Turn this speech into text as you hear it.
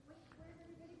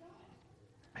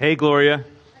Hey, Gloria. I got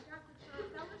the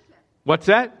fellowship. What's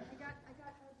that? I got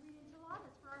green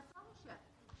enchiladas for our fellowship.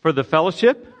 For the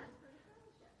fellowship?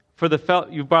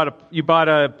 You bought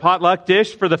a potluck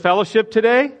dish for the fellowship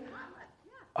today?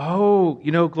 Oh,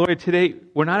 Gloria, today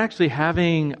we're not actually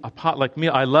having a potluck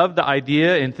meal. I love the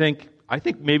idea and I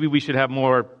think maybe we should have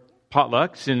more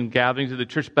potlucks and gatherings of the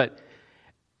church, but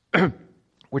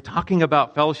we're talking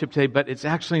about fellowship today, but it's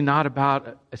actually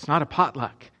it's not a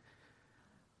potluck.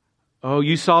 Oh,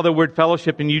 you saw the word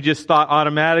fellowship and you just thought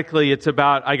automatically it's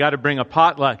about, I got to bring a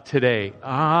potluck today.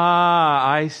 Ah,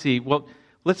 I see. Well,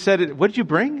 let's set it. What did you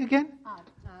bring again?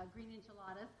 Green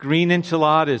enchiladas. Green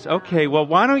enchiladas. Okay, well,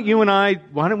 why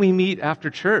don't we meet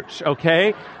after church,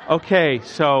 okay? Okay,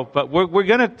 but we're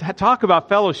going to talk about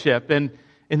fellowship and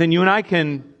then you and I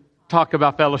can talk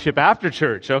about fellowship after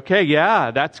church, okay? Yeah,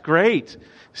 that's great.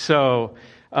 So,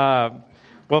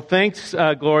 well, thanks,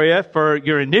 Gloria, for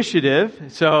your initiative.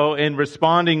 So, in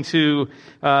responding to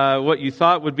what you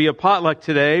thought would be a potluck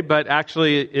today, but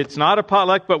actually it's not a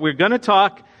potluck, but we're going to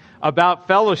talk about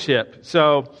fellowship.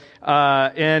 So,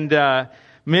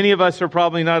 many of us are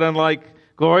probably not unlike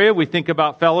Gloria. We think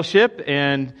about fellowship,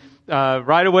 and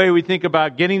right away we think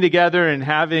about getting together and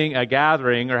having a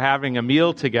gathering or having a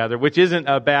meal together, which isn't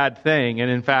a bad thing.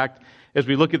 And in fact, as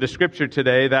we look at the scripture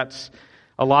today, that's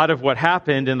a lot of what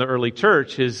happened in the early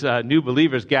church is new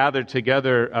believers gathered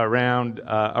together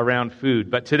around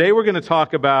food. But today we're going to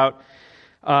talk about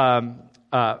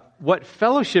what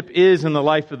fellowship is in the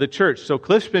life of the church. So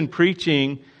Cliff's been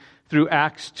preaching through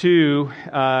Acts 2,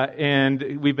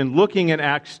 and we've been looking at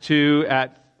Acts 2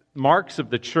 at marks of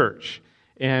the church.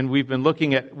 And we've been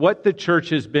looking at what the church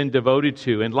has been devoted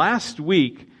to. And last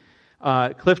week,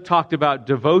 Cliff talked about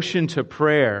devotion to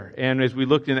prayer. And as we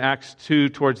looked in Acts 2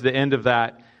 towards the end of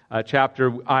that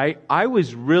chapter, I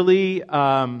was really,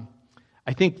 I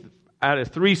think out of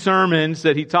 3 sermons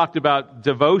that he talked about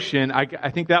devotion, I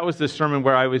think that was the sermon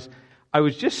where I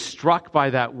was just struck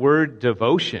by that word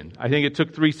devotion. I think it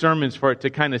took 3 sermons for it to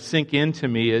kind of sink into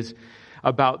me as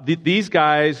about these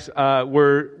guys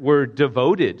were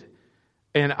devoted.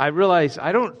 And I realized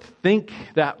I don't think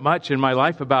that much in my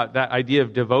life about that idea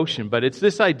of devotion, but it's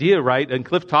this idea, right? And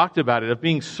Cliff talked about it, of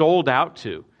being sold out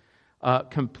to,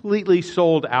 completely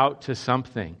sold out to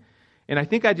something. And I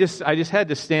think I just had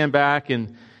to stand back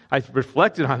and I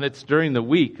reflected on it during the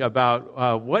week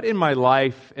about what in my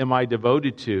life am I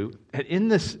devoted to. And in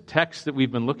this text that we've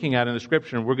been looking at in the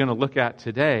scripture and we're going to look at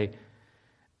today,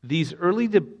 these early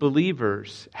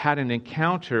believers had an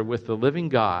encounter with the living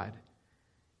God,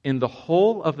 and the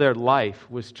whole of their life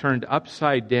was turned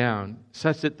upside down,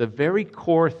 such that the very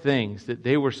core things that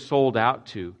they were sold out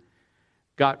to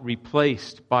got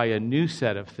replaced by a new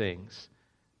set of things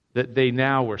that they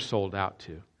now were sold out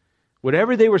to.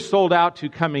 Whatever they were sold out to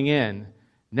coming in,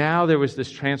 now there was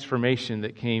this transformation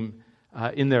that came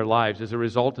in their lives as a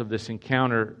result of this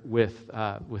encounter with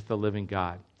the living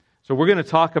God. So we're going to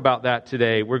talk about that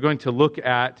today. We're going to look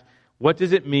at what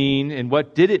does it mean, and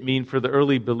what did it mean for the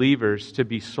early believers to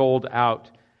be sold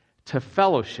out to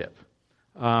fellowship?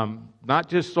 Not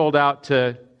just sold out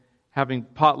to having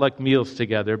potluck meals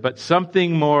together, but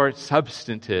something more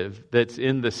substantive that's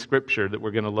in the scripture that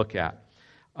we're going to look at.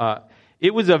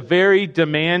 It was a very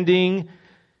demanding,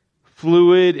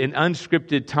 fluid, and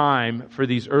unscripted time for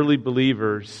these early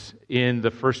believers in the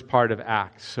first part of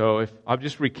Acts. So I'll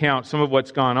just recount some of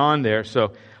what's gone on there.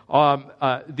 So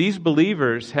these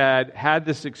believers had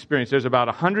this experience. There's about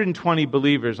 120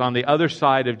 believers on the other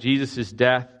side of Jesus'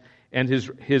 death and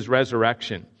his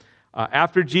resurrection.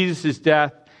 After Jesus'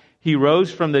 death, he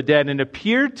rose from the dead and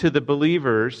appeared to the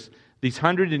believers, these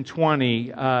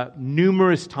 120,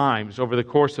 numerous times over the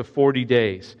course of 40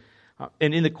 days.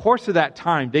 And in the course of that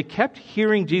time, they kept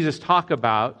hearing Jesus talk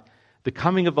about the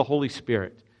coming of the Holy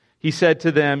Spirit. He said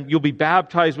to them, "You'll be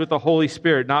baptized with the Holy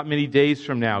Spirit not many days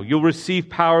from now. You'll receive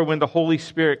power when the Holy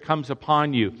Spirit comes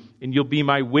upon you, and you'll be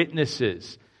my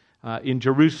witnesses in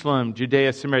Jerusalem,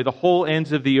 Judea, Samaria, the whole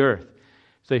ends of the earth."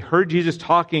 So they heard Jesus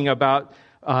talking about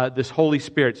this Holy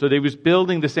Spirit. So they was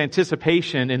building this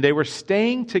anticipation, and they were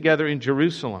staying together in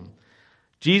Jerusalem.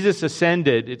 Jesus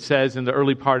ascended, it says in the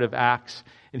early part of Acts,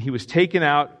 and he was taken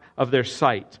out of their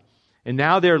sight. And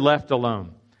now they're left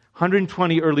alone.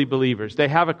 120 early believers. They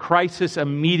have a crisis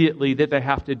immediately that they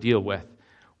have to deal with.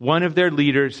 One of their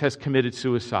leaders has committed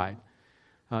suicide.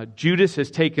 Judas has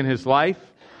taken his life,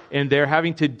 and they're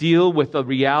having to deal with the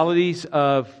realities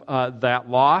of that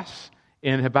loss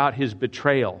and about his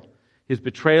betrayal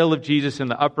of Jesus in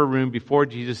the upper room before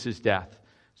Jesus' death.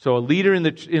 So a leader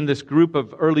in this group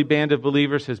of early band of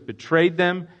believers has betrayed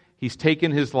them. He's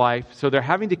taken his life. So they're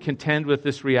having to contend with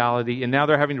this reality, and now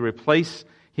they're having to replace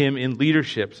him in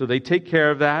leadership. So they take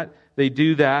care of that. They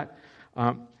do that.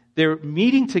 They're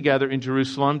meeting together in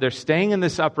Jerusalem. They're staying in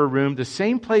this upper room, the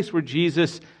same place where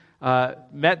Jesus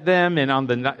met them,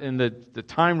 and in the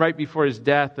time right before his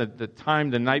death,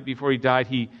 the night before he died,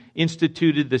 he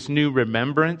instituted this new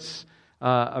remembrance,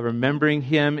 remembering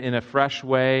him in a fresh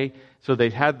way. So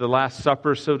they had the Last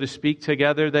Supper, so to speak,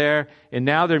 together there. And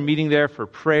now they're meeting there for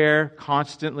prayer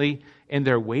constantly, and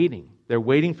they're waiting. They're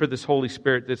waiting for this Holy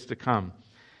Spirit that's to come.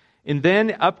 And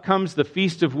then up comes the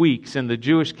Feast of Weeks in the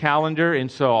Jewish calendar.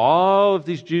 And so all of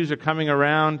these Jews are coming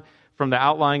around from the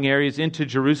outlying areas into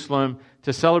Jerusalem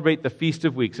to celebrate the Feast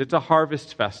of Weeks. It's a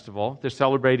harvest festival. They're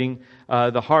celebrating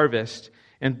the harvest.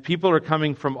 And people are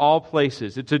coming from all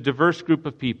places. It's a diverse group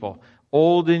of people,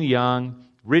 old and young,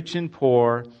 rich and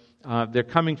poor. They're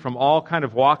coming from all kind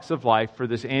of walks of life for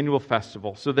this annual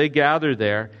festival. So they gather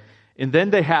there. And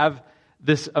then they have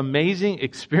this amazing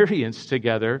experience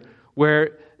together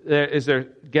where as they're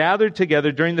gathered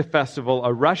together during the festival,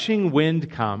 a rushing wind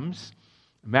comes.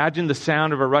 Imagine the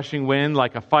sound of a rushing wind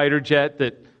like a fighter jet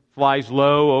that flies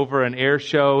low over an air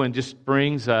show and just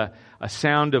brings a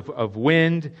sound of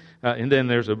wind. And then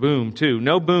there's a boom too.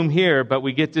 No boom here, but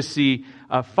we get to see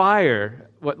a fire,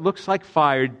 what looks like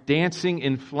fire, dancing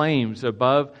in flames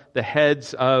above the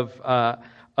heads of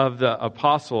the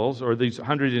apostles, or these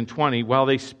 120, while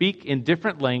they speak in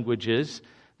different languages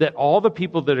that all the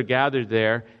people that are gathered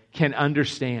there can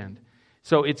understand.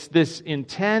 So it's this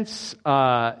intense,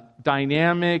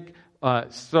 dynamic,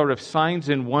 sort of signs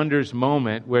and wonders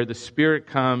moment where the Spirit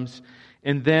comes,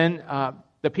 and then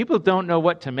the people don't know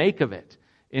what to make of it.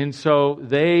 And so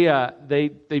they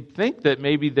think that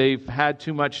maybe they've had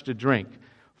too much to drink.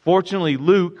 Fortunately,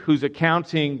 Luke, who's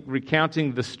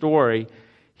recounting the story,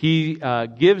 he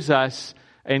gives us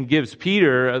and gives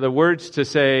Peter the words to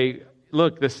say,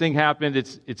 look, this thing happened.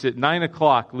 It's at 9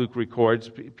 o'clock, Luke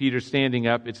records. Peter's standing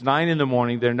up. It's 9 in the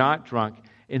morning. They're not drunk.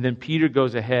 And then Peter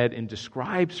goes ahead and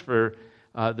describes for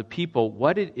the people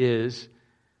what it is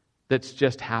that's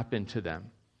just happened to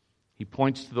them. He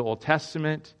points to the Old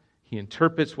Testament. He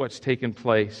interprets what's taken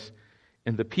place.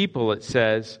 And the people, it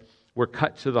says, were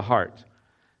cut to the heart.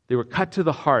 They were cut to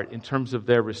the heart in terms of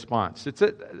their response.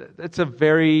 It's a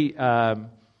very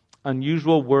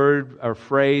unusual word or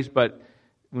phrase, but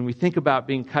when we think about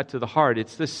being cut to the heart,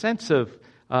 it's the sense of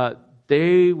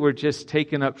they were just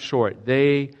taken up short.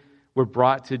 They were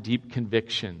brought to deep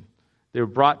conviction. They were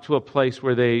brought to a place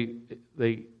where they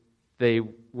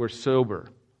were sober.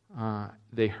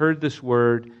 They heard this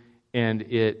word, and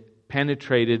it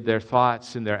penetrated their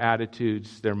thoughts and their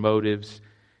attitudes, their motives.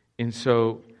 And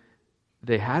so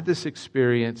they had this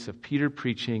experience of Peter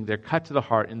preaching. They're cut to the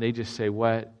heart, and they just say,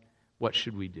 what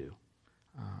should we do?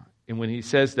 And when he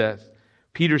says that,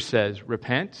 Peter says,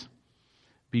 repent,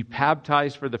 be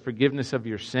baptized for the forgiveness of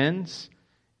your sins,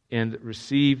 and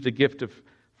receive the gift of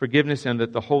forgiveness, and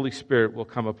that the Holy Spirit will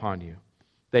come upon you.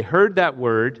 They heard that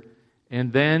word,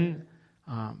 and then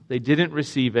they didn't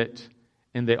receive it,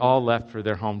 and they all left for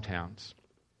their hometowns.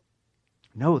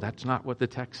 No, that's not what the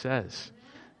text says.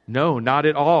 No, not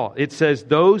at all. It says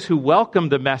those who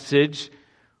welcomed the message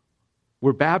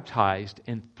were baptized,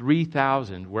 and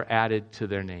 3,000 were added to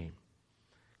their name.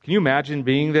 Can you imagine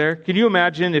being there? Can you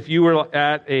imagine if you were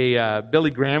at a Billy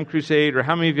Graham crusade, or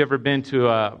how many of you have ever been to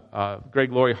a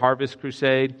Greg Laurie Harvest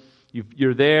crusade?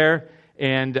 You're there,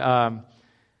 and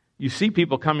you see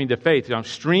people coming to faith,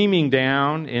 streaming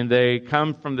down, and they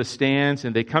come from the stands,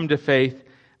 and they come to faith.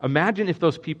 Imagine if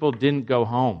those people didn't go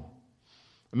home.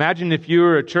 Imagine if you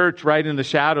were a church right in the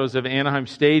shadows of Anaheim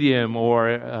Stadium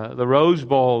or the Rose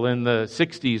Bowl in the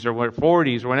 60s or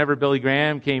 40s or whenever Billy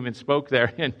Graham came and spoke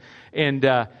there. And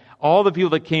all the people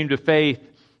that came to faith,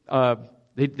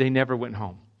 they never went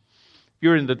home. If you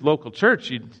were in the local church,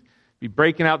 you'd be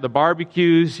breaking out the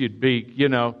barbecues. You'd be,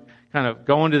 kind of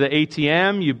going to the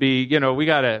ATM. You'd be, we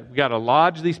got to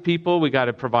lodge these people. We got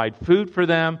to provide food for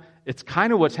them. It's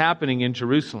kind of what's happening in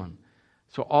Jerusalem.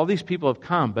 So all these people have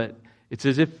come, but it's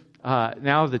as if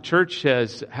now the church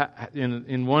has,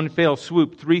 in one fell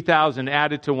swoop, 3,000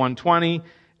 added to 120,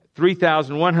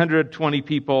 3,120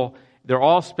 people. They're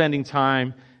all spending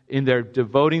time and they're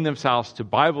devoting themselves to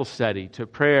Bible study, to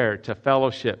prayer, to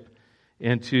fellowship,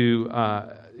 and to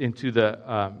into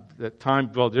the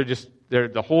time. Well, they're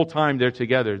the whole time they're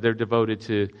together. They're devoted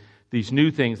to these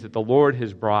new things that the Lord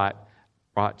has brought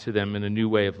to them in a new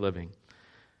way of living.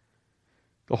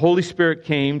 The Holy Spirit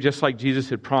came just like Jesus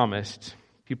had promised.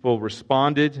 People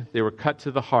responded. They were cut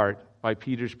to the heart by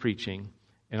Peter's preaching.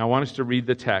 And I want us to read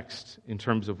the text in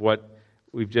terms of what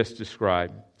we've just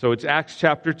described. So it's Acts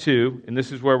chapter 2, and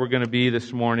this is where we're going to be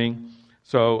this morning.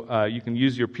 So you can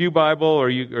use your pew Bible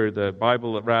or the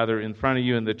Bible rather in front of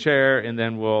you in the chair, and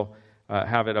then we'll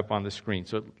have it up on the screen.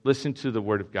 So listen to the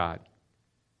Word of God.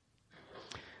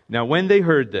 Now when they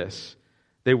heard this,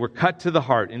 they were cut to the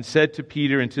heart and said to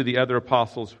Peter and to the other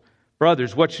apostles,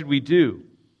 "Brothers, what should we do?"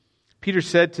 Peter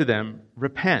said to them,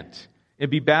 "Repent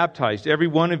and be baptized, every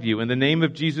one of you, in the name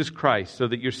of Jesus Christ, so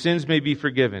that your sins may be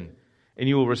forgiven, and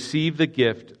you will receive the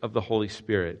gift of the Holy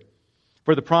Spirit.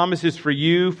 For the promise is for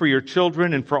you, for your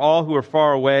children, and for all who are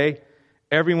far away,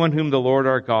 everyone whom the Lord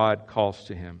our God calls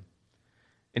to him."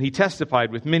 And he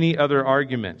testified with many other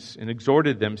arguments and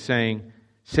exhorted them, saying,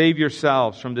 "Save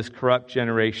yourselves from this corrupt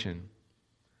generation."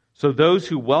 So those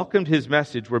who welcomed his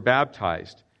message were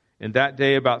baptized, and that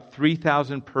day about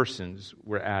 3,000 persons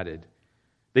were added.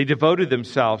 They devoted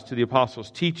themselves to the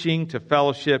apostles' teaching, to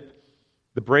fellowship,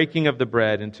 the breaking of the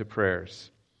bread, and to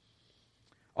prayers.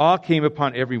 Awe came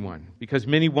upon everyone, because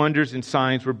many wonders and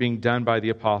signs were being done by the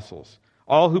apostles.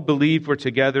 All who believed were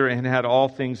together and had all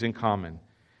things in common.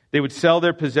 They would sell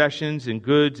their possessions and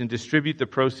goods and distribute the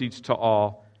proceeds to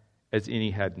all as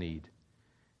any had need.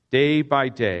 Day by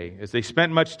day, as they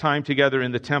spent much time together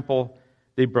in the temple,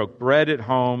 they broke bread at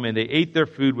home, and they ate their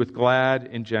food with glad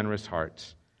and generous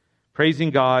hearts, praising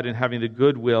God and having the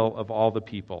goodwill of all the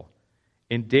people.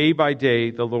 And day by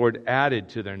day, the Lord added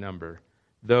to their number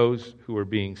those who were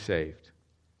being saved.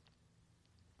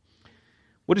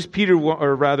 What does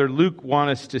Luke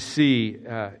want us to see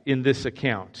in this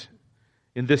account,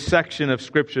 in this section of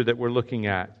Scripture that we're looking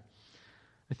at?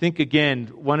 I think, again,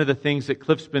 one of the things that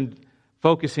Cliff's been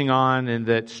focusing on and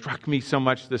that struck me so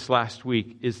much this last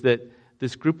week is that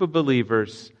this group of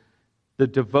believers, the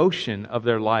devotion of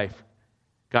their life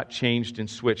got changed and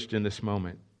switched in this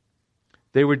moment.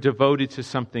 They were devoted to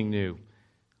something new.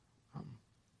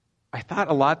 I thought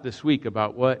a lot this week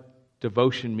about what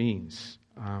devotion means.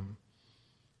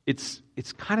 It's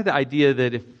kind of the idea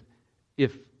that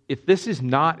if this is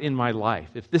not in my life,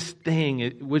 if this thing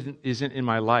isn't in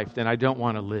my life, then I don't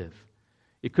want to live.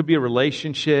 It could be a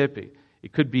relationship.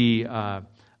 It could be a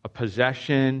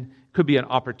possession. It could be an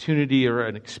opportunity or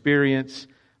an experience.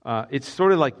 It's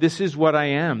sort of like, this is what I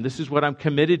am. This is what I'm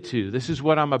committed to. This is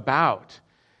what I'm about.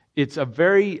 It's a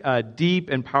very deep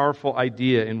and powerful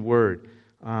idea and word.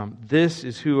 This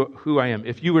is who I am.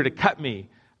 If you were to cut me,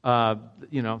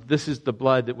 this is the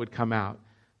blood that would come out.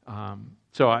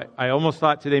 So I almost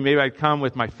thought today maybe I'd come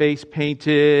with my face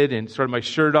painted and sort of my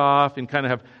shirt off and kind of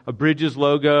have a Bridges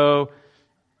logo,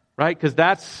 right? Because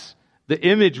that's the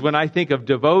image when I think of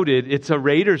devoted. It's a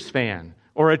Raiders fan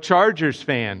or a Chargers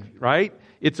fan, right?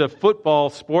 It's a football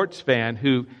sports fan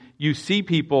who you see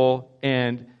people,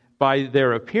 and by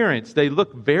their appearance, they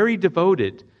look very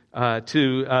devoted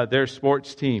to their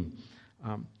sports team.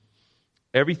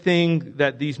 Everything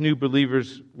that these new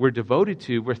believers were devoted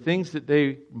to were things that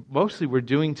they mostly were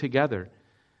doing together.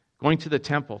 Going to the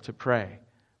temple to pray,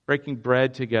 breaking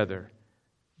bread together.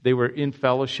 They were in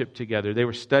fellowship together. They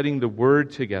were studying the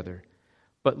Word together.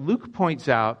 But Luke points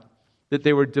out that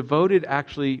they were devoted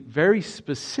actually very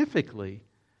specifically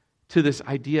to this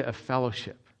idea of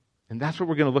fellowship. And that's what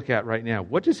we're going to look at right now.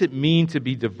 What does it mean to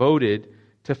be devoted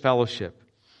to fellowship?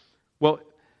 Well,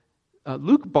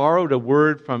 Luke borrowed a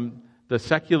word from the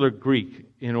secular Greek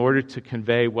in order to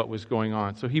convey what was going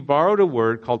on. So he borrowed a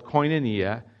word called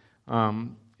koinonia.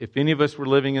 If any of us were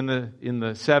living in the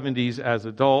 70s as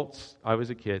adults, I was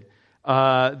a kid,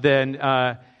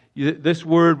 then this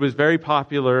word was very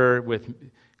popular with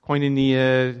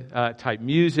koinonia type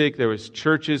music. There was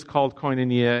churches called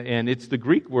koinonia, and it's the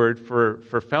Greek word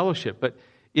for fellowship. But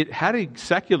it had a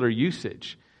secular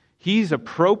usage. He's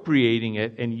appropriating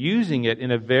it and using it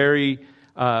in a very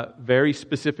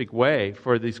specific way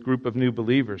for this group of new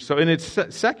believers. So in its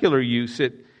secular use,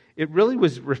 it really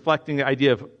was reflecting the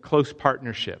idea of close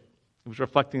partnership. It was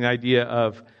reflecting the idea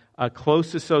of a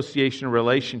close association,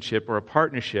 relationship, or a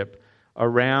partnership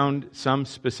around some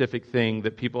specific thing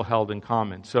that people held in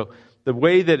common. So the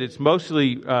way that it's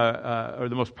mostly, or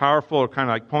the most powerful or kind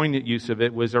of like poignant use of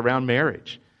it was around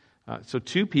marriage. So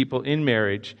two people in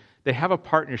marriage, they have a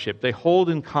partnership. They hold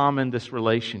in common this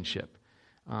relationship.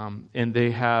 And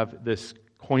they have this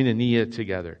koinonia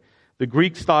together. The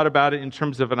Greeks thought about it in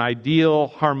terms of an ideal,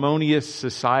 harmonious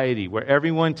society where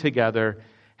everyone together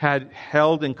had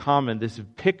held in common this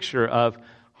picture of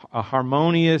a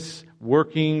harmonious,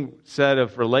 working set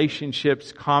of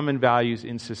relationships, common values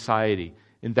in society.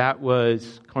 And that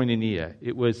was koinonia.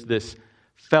 It was this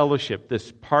fellowship,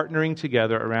 this partnering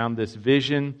together around this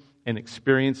vision and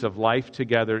experience of life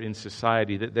together in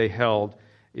society that they held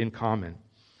in common.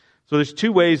 So there's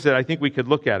two ways that I think we could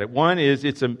look at it. One is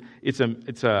it's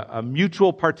a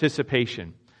mutual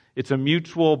participation. It's a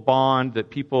mutual bond that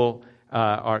people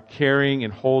are carrying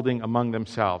and holding among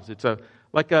themselves. It's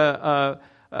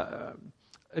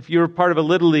if you're part of a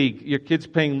Little League, your kid's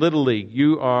playing Little League,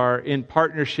 you are in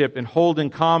partnership and hold in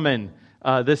common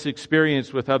this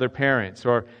experience with other parents.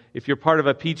 Or if you're part of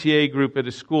a PTA group at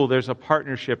a school, there's a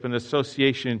partnership, an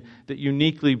association that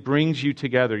uniquely brings you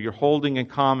together. You're holding in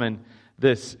common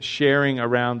this sharing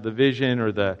around the vision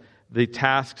or the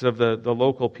tasks of the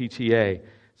local PTA.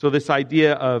 So this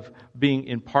idea of being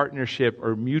in partnership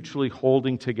or mutually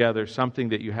holding together something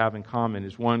that you have in common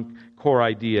is one core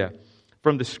idea.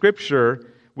 From the Scripture,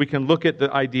 we can look at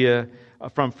the idea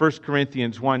from 1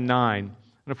 Corinthians 1:9. I don't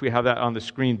know if we have that on the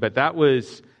screen, but that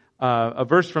was a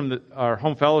verse from our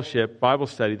home fellowship Bible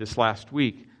study this last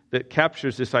week that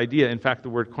captures this idea. In fact, the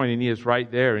word koinonia is right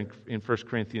there in 1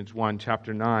 Corinthians 1,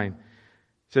 chapter 9.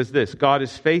 It says this, God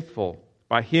is faithful.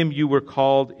 By Him you were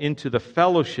called into the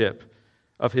fellowship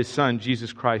of His Son,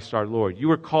 Jesus Christ our Lord. You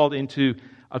were called into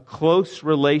a close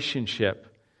relationship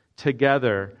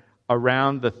together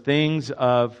around the things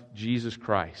of Jesus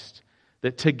Christ.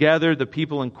 That together the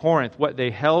people in Corinth, what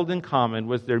they held in common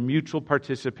was their mutual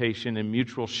participation and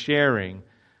mutual sharing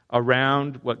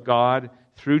around what God,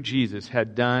 through Jesus,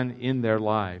 had done in their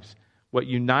lives. What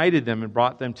united them and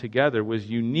brought them together was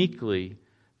uniquely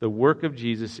the work of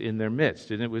Jesus in their midst.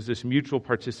 And it was this mutual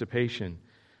participation.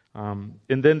 And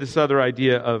then this other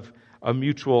idea of a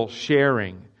mutual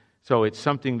sharing. So it's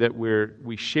something that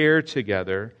we share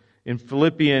together. In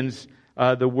Philippians,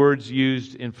 the words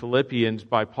used in Philippians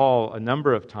by Paul a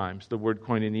number of times, the word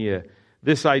koinonia.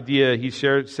 This idea, he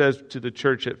says to the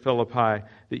church at Philippi,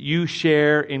 that you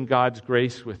share in God's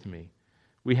grace with me.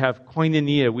 We have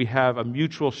koinonia, we have a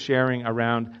mutual sharing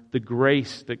around the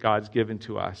grace that God's given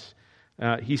to us.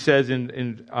 He says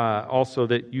also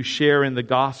that you share in the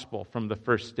gospel from the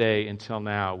first day until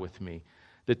now with me.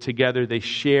 That together they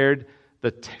shared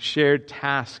the shared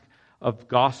task of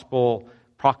gospel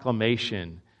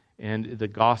proclamation and the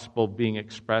gospel being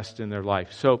expressed in their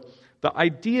life. So the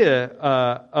idea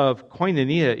of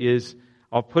koinonia is,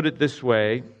 I'll put it this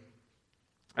way,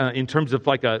 in terms of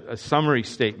like a summary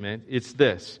statement, it's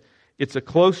this. It's a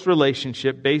close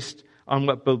relationship based on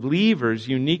what believers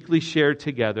uniquely shared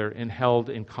together and held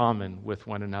in common with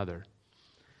one another.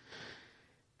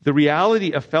 The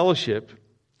reality of fellowship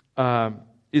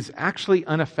is actually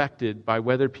unaffected by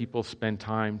whether people spend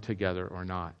time together or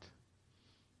not.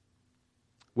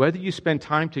 Whether you spend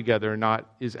time together or not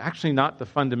is actually not the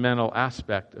fundamental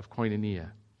aspect of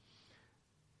koinonia.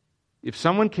 If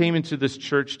someone came into this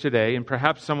church today, and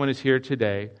perhaps someone is here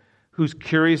today, who's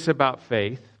curious about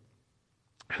faith,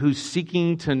 who's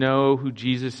seeking to know who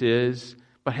Jesus is,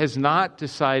 but has not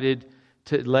decided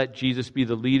to let Jesus be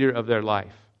the leader of their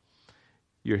life.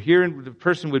 The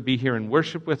person would be here in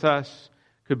worship with us,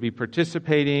 could be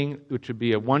participating, which would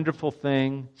be a wonderful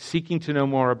thing, seeking to know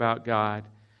more about God.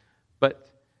 But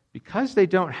because they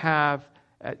don't have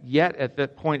yet at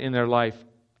that point in their life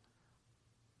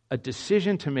a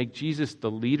decision to make Jesus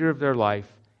the leader of their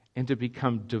life and to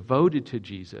become devoted to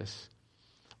Jesus,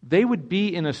 they would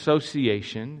be in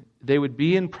association, they would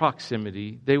be in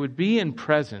proximity, they would be in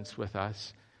presence with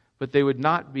us, but they would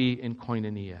not be in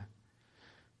koinonia.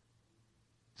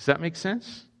 Does that make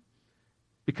sense?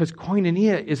 Because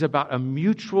koinonia is about a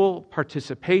mutual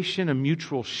participation, a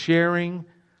mutual sharing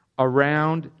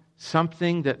around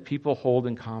something that people hold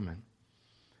in common.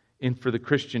 And for the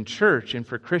Christian church and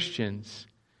for Christians,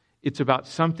 it's about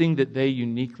something that they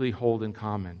uniquely hold in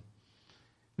common.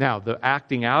 Now, the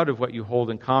acting out of what you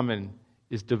hold in common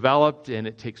is developed and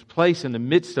it takes place in the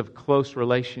midst of close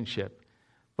relationship.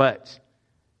 But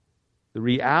the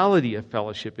reality of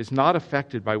fellowship is not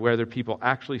affected by whether people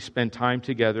actually spend time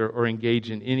together or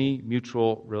engage in any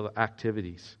mutual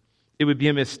activities. It would be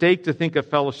a mistake to think of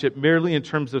fellowship merely in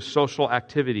terms of social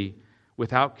activity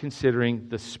without considering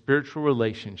the spiritual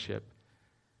relationship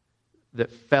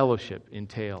that fellowship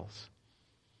entails.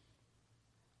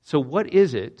 So what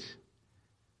is it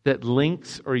that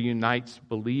links or unites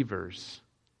believers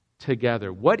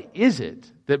together? What is it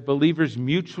that believers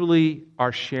mutually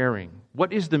are sharing?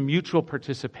 What is the mutual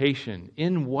participation?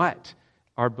 In what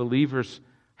are believers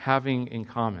having in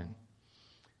common?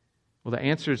 Well, the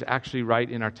answer is actually right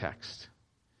in our text.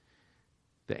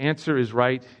 The answer is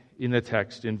right in the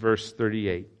text in verse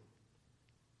 38.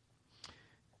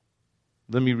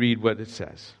 Let me read what it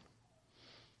says.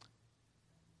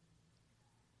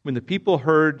 When the people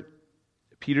heard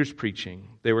Peter's preaching,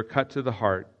 they were cut to the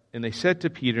heart, and they said to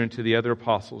Peter and to the other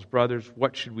apostles, "Brothers,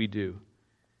 what should we do?"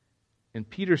 And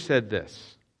Peter said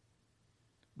this,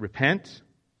 "Repent,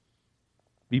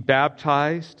 be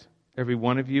baptized, every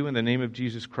one of you, in the name of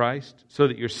Jesus Christ, so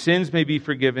that your sins may be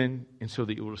forgiven and so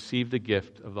that you will receive the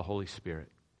gift of the Holy Spirit.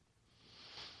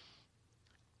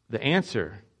 The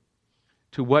answer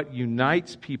to what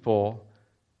unites people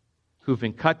who've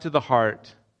been cut to the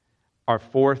heart are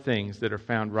four things that are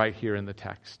found right here in the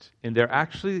text. And they're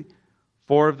actually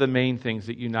four of the main things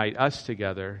that unite us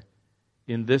together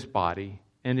in this body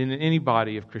and in any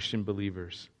body of Christian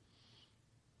believers.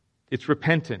 It's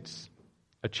repentance,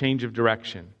 a change of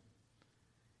direction.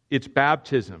 It's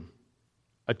baptism,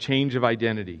 a change of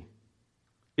identity.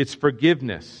 It's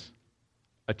forgiveness,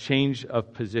 a change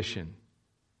of position.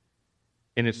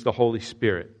 And it's the Holy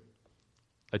Spirit,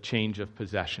 a change of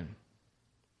possession.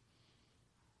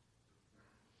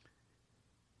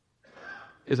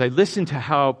 As I listened to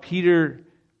how Peter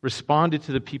responded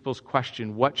to the people's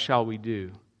question, what shall we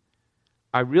do?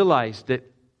 I realized that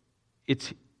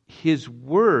it's his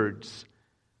words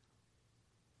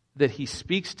that he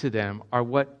speaks to them are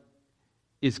what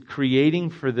is creating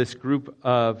for this group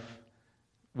of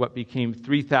what became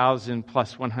 3,000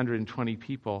 plus 120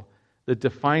 people, the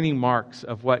defining marks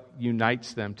of what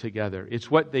unites them together.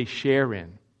 It's what they share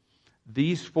in.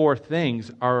 These four things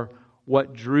are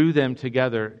what drew them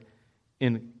together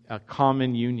in a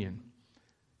common union.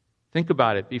 Think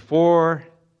about it. Before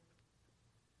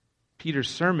Peter's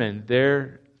sermon, there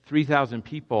are 3,000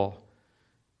 people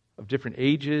of different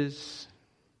ages.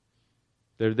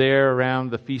 They're there around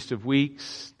the Feast of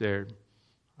Weeks. They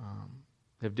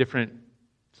have different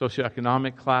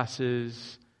socioeconomic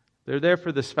classes. They're there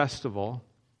for this festival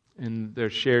in their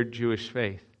shared Jewish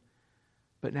faith.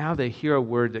 But now they hear a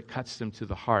word that cuts them to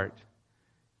the heart.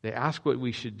 They ask what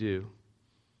we should do.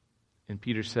 And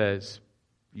Peter says,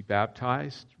 be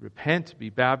baptized, repent, be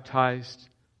baptized,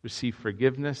 receive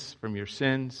forgiveness from your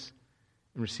sins,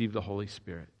 and receive the Holy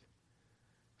Spirit.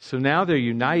 So now they're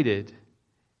united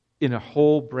in a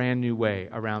whole brand new way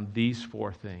around these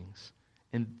four things.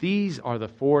 And these are the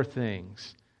four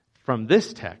things from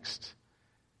this text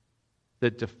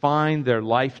that define their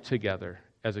life together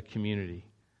as a community.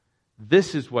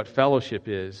 This is what fellowship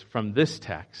is from this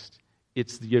text.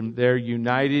 It's their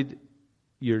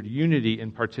your unity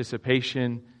in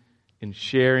participation, in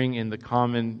sharing in the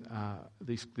common,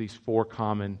 these four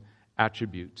common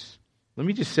attributes. Let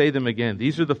me just say them again.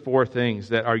 These are the four things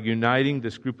that are uniting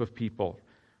this group of people.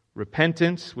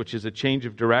 Repentance, which is a change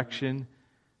of direction.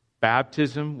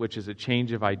 Baptism, which is a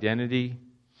change of identity.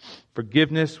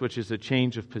 Forgiveness, which is a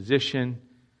change of position.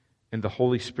 And the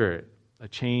Holy Spirit, a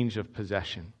change of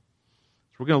possession.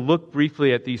 So we're going to look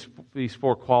briefly at these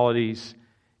four qualities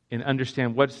and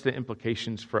understand what's the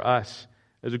implications for us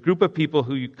as a group of people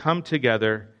who come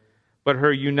together but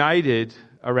are united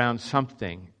around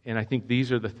something. And I think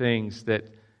these are the things that,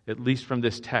 at least from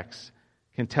this text,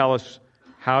 can tell us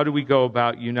how do we go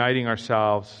about uniting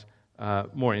ourselves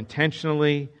more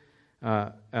intentionally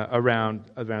around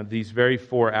these very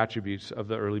four attributes of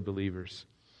the early believers.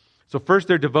 So first,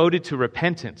 they're devoted to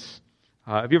repentance.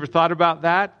 Have you ever thought about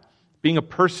that? Being a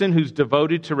person who's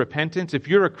devoted to repentance? If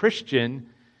you're a Christian,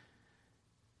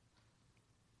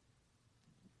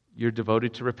 you're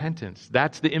devoted to repentance.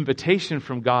 That's the invitation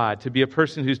from God, to be a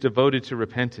person who's devoted to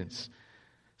repentance.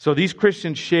 So these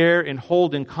Christians share and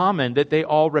hold in common that they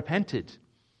all repented.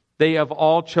 They have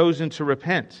all chosen to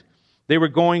repent. They were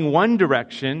going one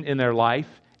direction in their life,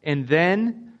 and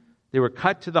then they were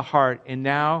cut to the heart, and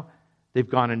now they've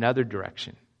gone another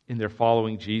direction in their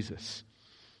following Jesus.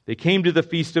 They came to the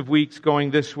Feast of Weeks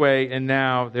going this way, and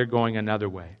now they're going another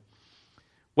way.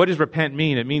 What does repent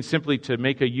mean? It means simply to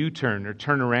make a U-turn or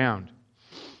turn around.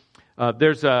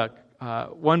 There's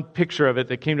one picture of it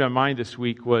that came to my mind this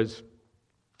week was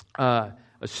a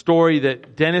story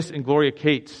that Dennis and Gloria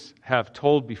Cates have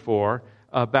told before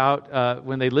about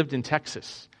when they lived in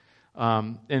Texas.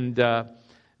 And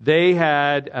they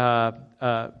had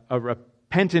a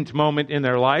repentant moment in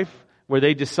their life where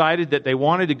they decided that they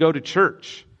wanted to go to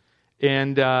church.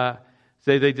 And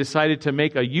they decided to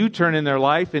make a U-turn in their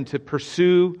life and to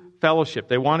pursue fellowship.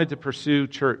 They wanted to pursue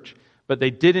church, but they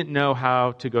didn't know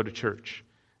how to go to church,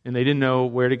 and they didn't know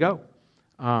where to go.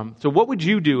 So what would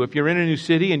you do if you're in a new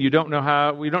city and you don't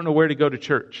know where to go to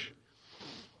church?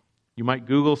 You might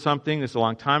Google something. This is a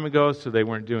long time ago, so they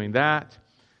weren't doing that.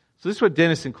 So this is what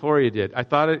Dennis and Gloria did. I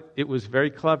thought it was very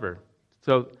clever.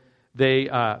 So they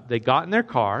got in their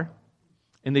car,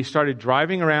 and they started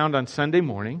driving around on Sunday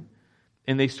morning,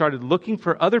 and they started looking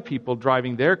for other people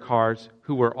driving their cars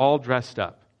who were all dressed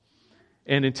up.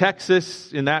 And in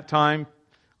Texas, in that time,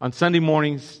 on Sunday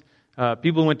mornings,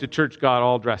 people who went to church got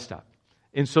all dressed up.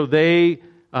 And so they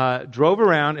drove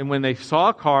around, and when they saw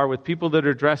a car with people that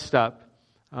are dressed up,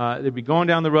 they'd be going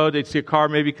down the road, they'd see a car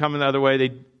maybe coming the other way,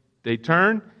 they'd They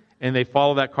turn and they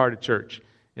follow that car to church.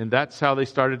 And that's how they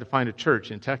started to find a church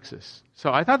in Texas.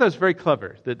 So I thought that was very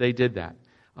clever that they did that.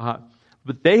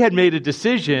 But they had made a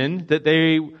decision that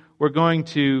they were going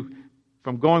to,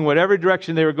 from going whatever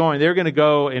direction they were going to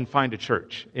go and find a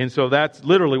church. And so that's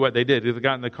literally what they did. They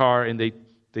got in the car and they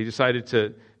decided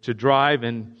to drive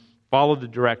and follow the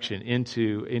direction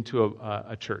into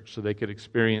a church so they could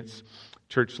experience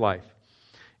church life.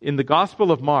 In the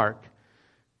Gospel of Mark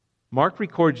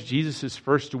records Jesus'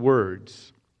 first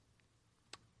words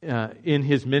in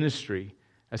his ministry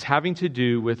as having to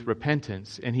do with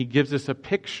repentance. And he gives us a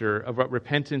picture of what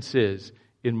repentance is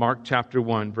in Mark chapter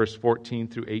 1, verse 14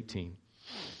 through 18.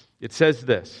 It says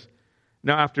this,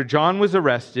 "Now after John was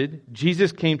arrested,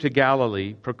 Jesus came to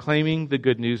Galilee proclaiming the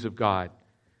good news of God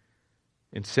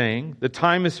and saying, 'The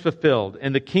time is fulfilled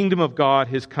and the kingdom of God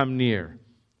has come near.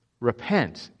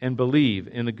 Repent and believe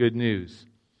in the good news.'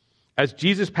 As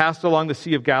Jesus passed along the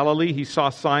Sea of Galilee, he saw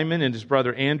Simon and his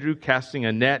brother Andrew casting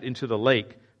a net into the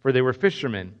lake, for they were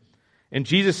fishermen. And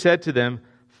Jesus said to them,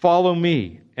 'Follow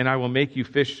me, and I will make you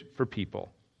fish for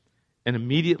people.' And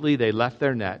immediately they left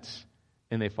their nets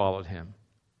and they followed him."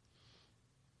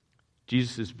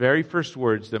 Jesus' very first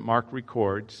words that Mark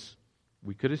records,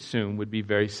 we could assume, would be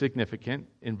very significant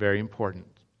and very important.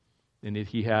 And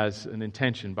he has an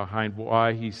intention behind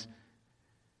why he's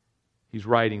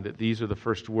writing that these are the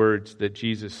first words that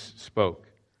Jesus spoke.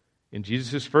 In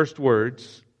Jesus' first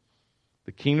words,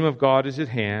 "The kingdom of God is at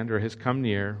hand," or has come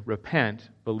near. "Repent,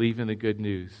 believe in the good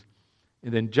news."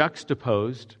 And then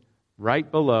juxtaposed right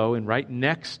below and right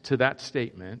next to that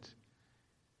statement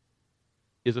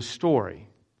is a story.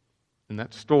 And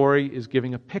that story is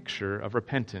giving a picture of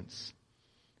repentance.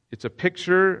 It's a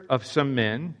picture of some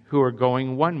men who are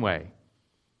going one way,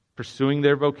 pursuing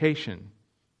their vocation.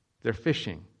 They're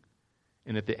fishing.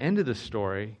 And at the end of the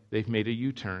story, they've made a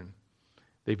U-turn.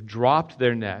 They've dropped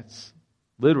their nets,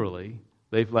 literally.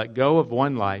 They've let go of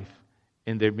one life,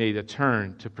 and they've made a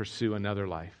turn to pursue another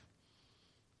life.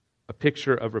 A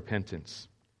picture of repentance.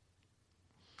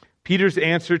 Peter's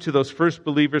answer to those first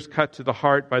believers cut to the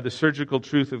heart by the surgical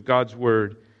truth of God's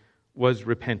word was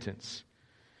repentance.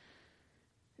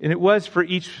 And it was for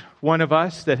each one of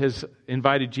us that has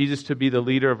invited Jesus to be the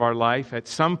leader of our life. At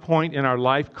some point in our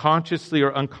life, consciously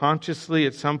or unconsciously,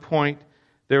 at some point,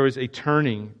 there was a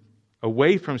turning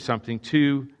away from something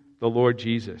to the Lord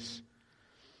Jesus.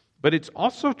 But it's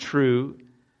also true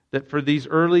that for these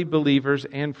early believers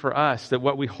and for us, that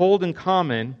what we hold in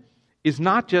common is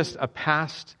not just a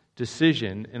past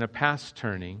decision and a past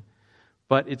turning,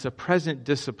 but it's a present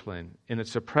discipline and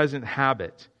it's a present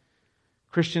habit.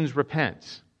 Christians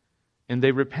repent. And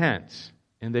they repent,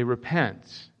 and they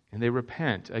repent, and they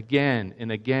repent again and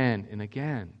again and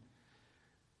again.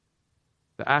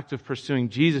 The act of pursuing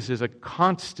Jesus is a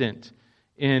constant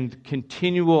and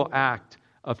continual act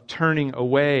of turning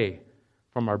away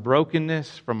from our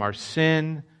brokenness, from our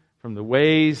sin, from the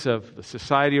ways of the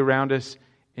society around us,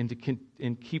 and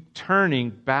keep turning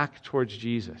back towards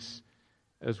Jesus.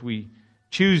 As we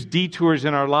choose detours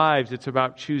in our lives, it's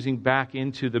about choosing back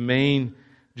into the main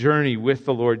journey with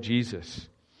the Lord Jesus.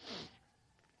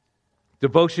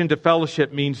 Devotion to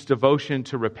fellowship means devotion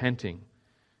to repenting.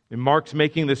 And Mark's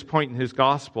making this point in his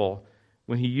gospel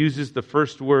when he uses the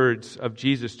first words of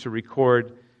Jesus to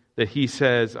record that he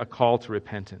says a call to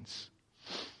repentance.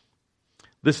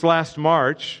 This last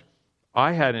March,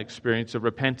 I had an experience of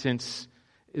repentance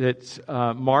that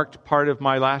marked part of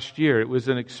my last year. It was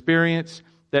an experience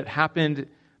that happened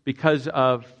because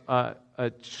of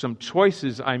some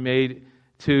choices I made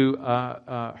to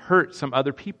hurt some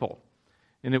other people.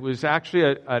 And it was actually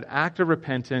an act of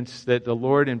repentance that the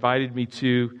Lord invited me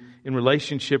to in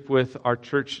relationship with our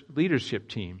church leadership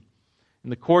team. In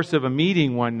the course of a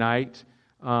meeting one night,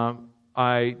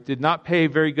 I did not pay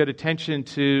very good attention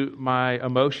to my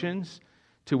emotions,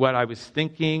 to what I was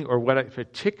thinking, or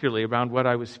particularly around what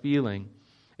I was feeling.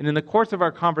 And in the course of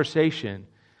our conversation,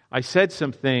 I said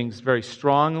some things very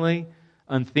strongly,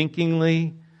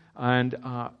 unthinkingly, and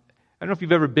I don't know if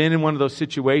you've ever been in one of those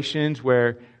situations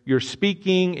where you're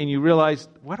speaking and you realize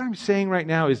what I'm saying right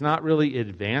now is not really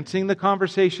advancing the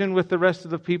conversation with the rest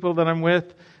of the people that I'm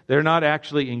with. They're not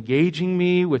actually engaging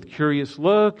me with curious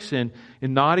looks and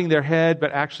nodding their head,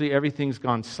 but actually everything's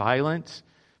gone silent.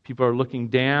 People are looking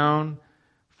down.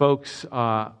 Folks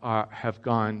have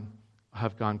gone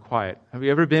quiet. Have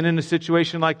you ever been in a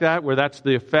situation like that where that's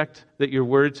the effect that your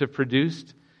words have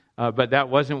produced, but that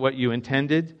wasn't what you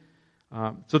intended?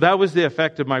 So that was the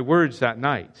effect of my words that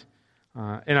night.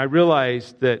 And I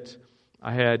realized that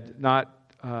I had not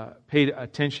paid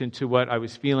attention to what I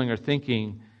was feeling or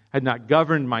thinking, had not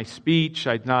governed my speech,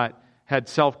 I'd not had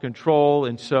self-control,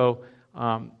 and so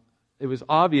it was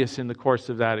obvious in the course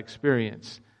of that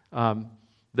experience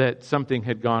that something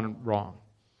had gone wrong.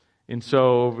 And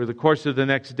so over the course of the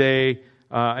next day,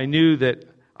 I knew that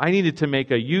I needed to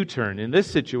make a U-turn. In this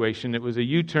situation, it was a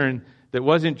U-turn that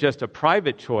wasn't just a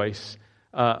private choice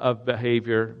of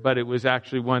behavior, but it was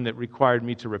actually one that required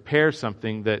me to repair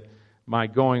something that my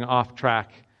going off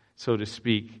track, so to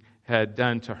speak, had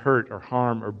done to hurt or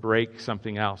harm or break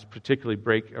something else, particularly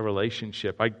break a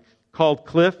relationship. I called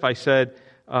Cliff. I said,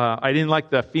 I didn't like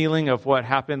the feeling of what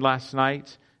happened last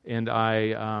night, and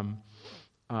I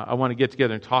want to get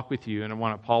together and talk with you, and I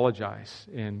want to apologize.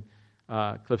 And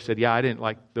Cliff said, yeah, I didn't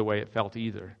like the way it felt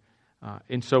either.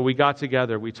 And so we got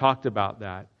together. We talked about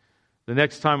that. The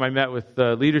next time I met with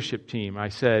the leadership team, I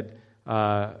said,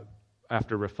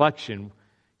 after reflection,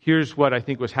 here's what I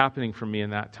think was happening for me in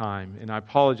that time. And I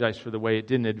apologize for the way it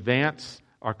didn't advance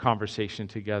our conversation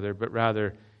together, but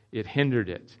rather it hindered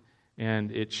it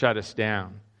and it shut us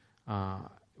down.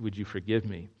 Would you forgive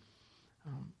me?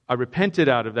 I repented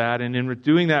out of that, and in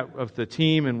doing that with the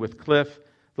team and with Cliff,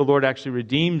 the Lord actually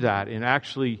redeemed that and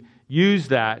actually used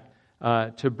that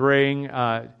to bring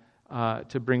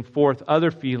forth other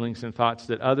feelings and thoughts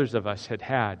that others of us had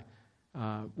had,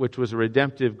 which was a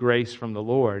redemptive grace from the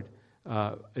Lord.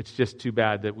 It's just too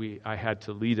bad that I had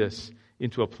to lead us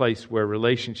into a place where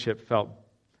relationship felt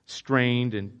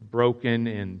strained and broken,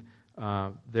 and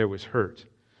there was hurt.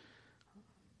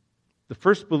 The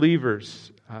first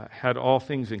believers had all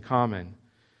things in common.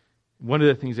 One of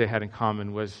the things they had in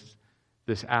common was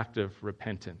this act of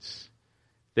repentance.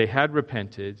 They had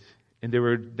repented, and they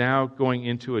were now going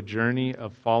into a journey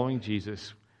of following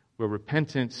Jesus where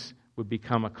repentance would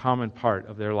become a common part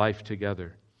of their life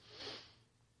together.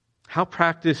 How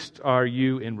practiced are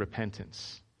you in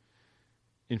repentance?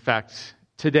 In fact,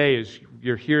 today as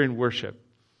you're here in worship,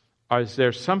 is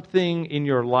there something in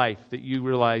your life that you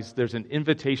realize there's an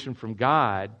invitation from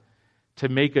God to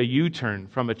make a U-turn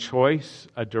from a choice,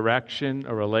 a direction,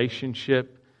 a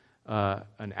relationship,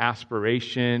 an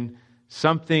aspiration,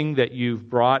 something that you've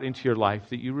brought into your life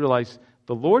that you realize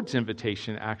the Lord's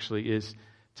invitation actually is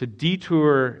to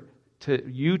detour, to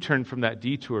U-turn from that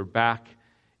detour back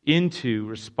into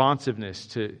responsiveness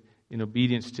to, in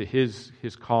obedience to His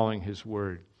calling, His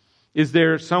word? Is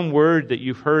there some word that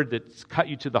you've heard that's cut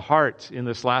you to the heart in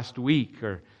this last week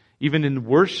or even in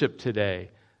worship today?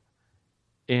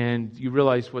 And you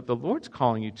realize what the Lord's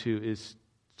calling you to is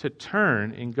to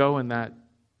turn and go in that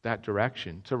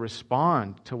direction, to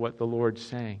respond to what the Lord's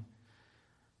saying.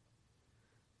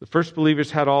 The first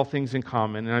believers had all things in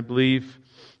common, and I believe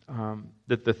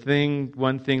that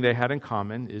one thing they had in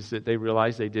common is that they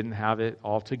realized they didn't have it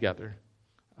all together.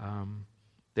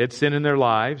 They had sin in their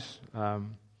lives,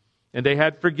 and they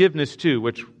had forgiveness too,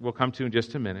 which we'll come to in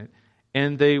just a minute,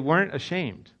 and they weren't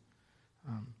ashamed.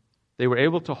 They were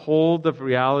able to hold the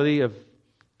reality of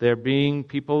there being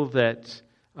people that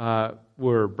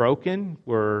were broken,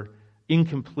 were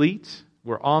incomplete,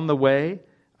 were on the way,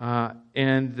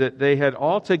 and that they had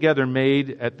altogether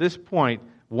made, at this point,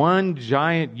 one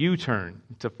giant U-turn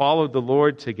to follow the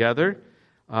Lord together,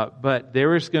 but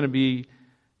there is going to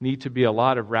need to be a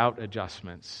lot of route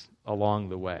adjustments along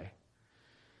the way.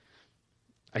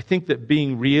 I think that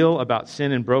being real about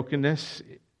sin and brokenness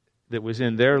that was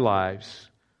in their lives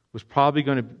was probably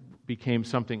going to become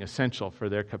something essential for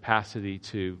their capacity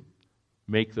to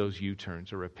make those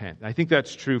U-turns or repent. And I think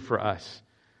that's true for us.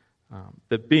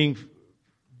 That being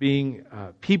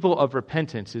people of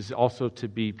repentance is also to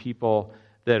be people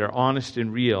that are honest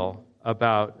and real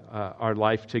about our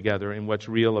life together and what's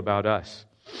real about us.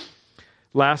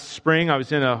 Last spring, I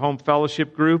was in a home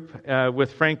fellowship group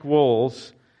with Frank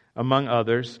Wolz, among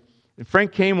others. And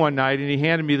Frank came one night and he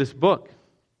handed me this book,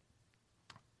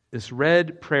 this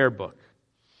red prayer book.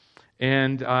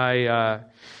 And he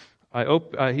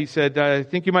said, I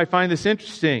think you might find this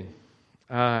interesting.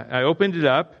 I opened it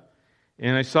up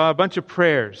and I saw a bunch of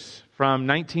prayers from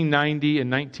 1990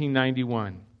 and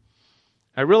 1991.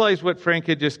 I realized what Frank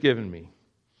had just given me.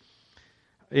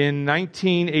 In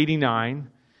 1989,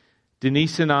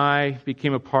 Denise and I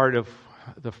became a part of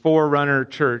the forerunner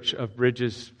church of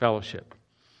Bridges Fellowship.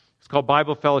 It's called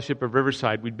Bible Fellowship of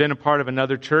Riverside. We'd been a part of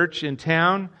another church in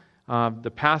town.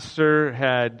 The pastor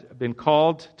had been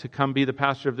called to come be the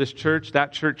pastor of this church.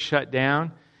 That church shut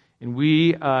down, and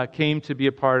we came to be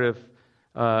a part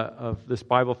of this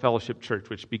Bible Fellowship church,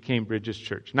 which became Bridges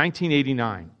Church.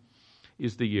 1989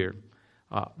 is the year.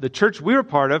 The church we were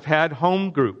part of had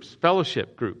home groups,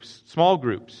 fellowship groups, small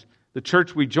groups. The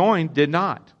church we joined did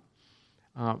not.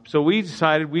 So we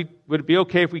decided would it be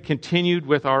okay if we continued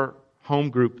with our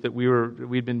home group that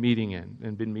we'd been meeting in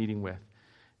and been meeting with.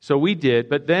 So we did,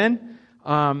 but then,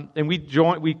 and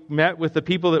we met with the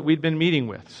people that we'd been meeting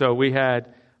with. So we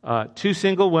had 2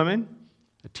 single women,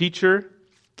 a teacher,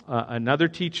 another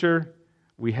teacher.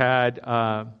 We had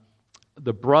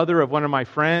the brother of one of our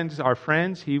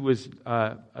friends. He was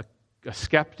a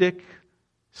skeptic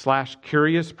 /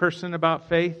 curious person about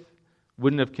faith.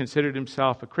 Wouldn't have considered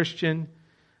himself a Christian.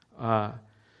 A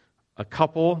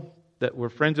couple that were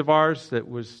friends of ours, that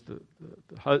was the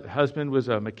husband was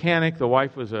a mechanic, the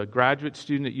wife was a graduate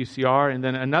student at UCR, and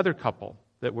then another couple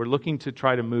that were looking to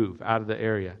try to move out of the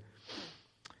area.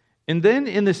 And then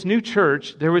in this new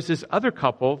church, there was this other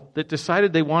couple that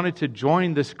decided they wanted to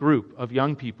join this group of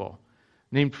young people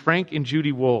named Frank and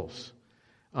Judy Wolves.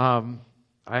 I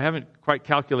haven't quite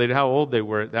calculated how old they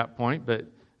were at that point, but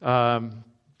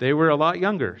they were a lot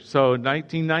younger, so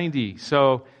 1990.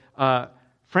 So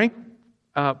Frank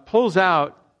pulls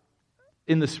out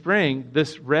in the spring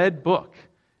this red book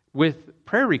with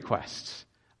prayer requests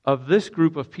of this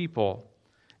group of people.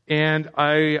 And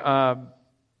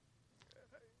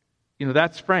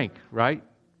that's Frank, right?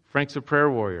 Frank's a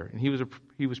prayer warrior, and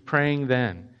he was praying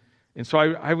then. And so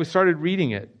I started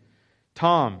reading it.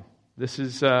 Tom, this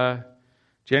is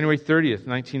January 30th,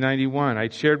 1991. I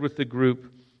shared with the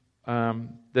group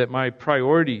that my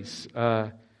priorities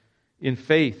in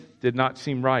faith did not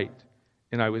seem right.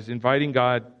 And I was inviting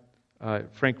God,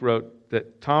 Frank wrote,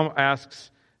 that Tom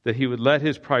asks that he would let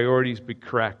his priorities be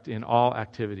correct in all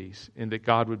activities and that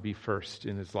God would be first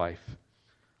in his life.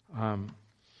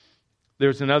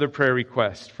 There's another prayer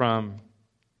request from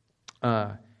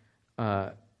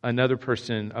another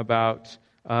person about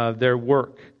their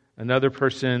work, another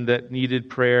person that needed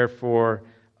prayer for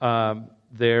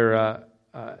their,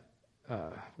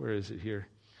 where is it here?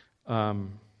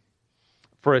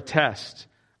 For a test.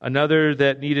 Another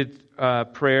that needed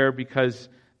prayer because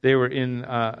they were in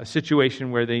a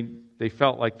situation where they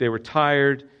felt like they were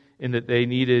tired and that they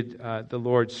needed the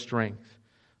Lord's strength.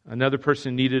 Another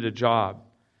person needed a job.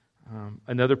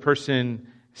 Another person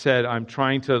said, I'm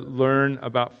trying to learn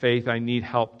about faith. I need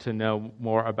help to know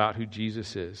more about who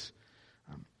Jesus is.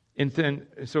 And then,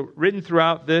 so written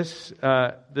throughout this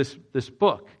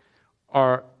book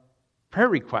are prayer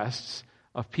requests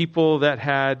of people that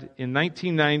had, in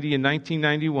 1990 and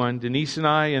 1991, Denise and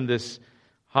I and this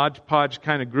hodgepodge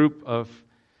kind of group of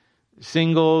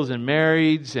singles and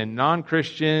marrieds and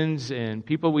non-Christians and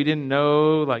people we didn't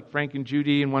know, like Frank and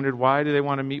Judy, and wondered why do they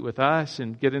want to meet with us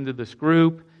and get into this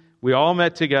group. We all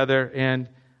met together and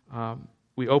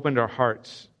we opened our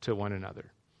hearts to one another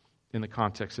in the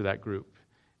context of that group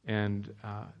and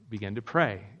began to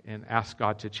pray and ask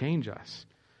God to change us.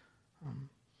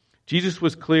 Jesus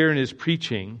was clear in his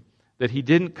preaching that he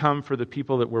didn't come for the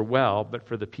people that were well, but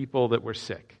for the people that were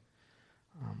sick.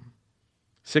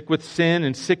 Sick with sin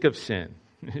and sick of sin.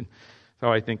 That's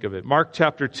how I think of it. Mark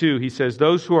chapter 2, he says,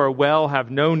 those who are well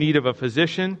have no need of a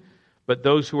physician, but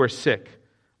those who are sick.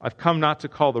 I've come not to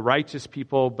call the righteous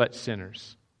people, but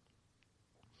sinners.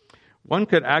 One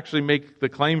could actually make the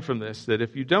claim from this that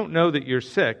if you don't know that you're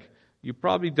sick, you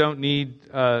probably don't need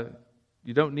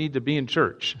to be in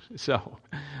church. So,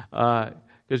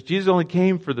 because Jesus only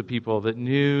came for the people that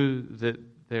knew that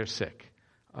they're sick.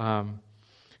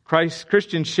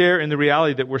 Christians share in the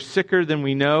reality that we're sicker than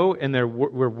we know, and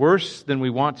we're worse than we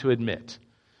want to admit.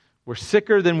 We're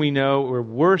sicker than we know. We're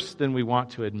worse than we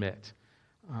want to admit.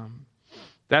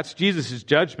 That's Jesus'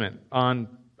 judgment on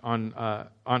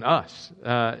us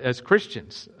as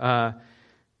Christians.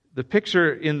 The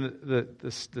picture in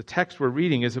the text we're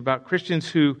reading is about Christians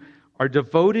who are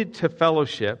devoted to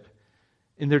fellowship,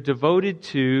 and they're devoted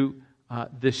to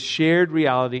this shared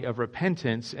reality of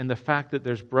repentance and the fact that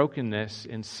there's brokenness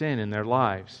and sin in their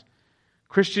lives.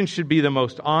 Christians should be the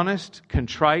most honest,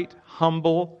 contrite,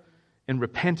 humble, and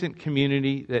repentant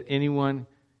community that anyone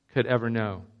could ever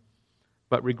know.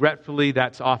 But regretfully,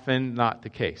 that's often not the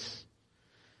case.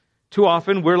 Too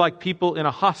often, we're like people in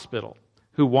a hospital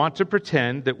who want to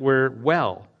pretend that we're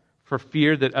well for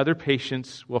fear that other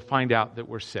patients will find out that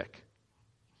we're sick.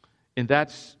 And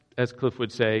that's, as Cliff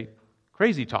would say,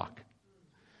 crazy talk.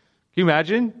 Can you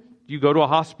imagine? You go to a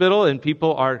hospital and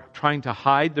people are trying to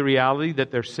hide the reality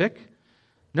that they're sick?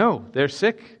 No, they're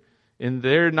sick and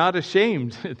they're not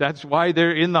ashamed. That's why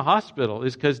they're in the hospital,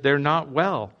 is because they're not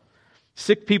well.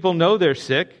 Sick people know they're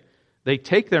sick. They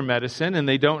take their medicine and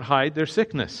they don't hide their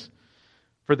sickness.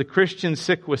 For the Christian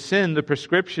sick with sin, the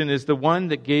prescription is the one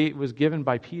that was given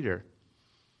by Peter.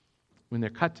 When they're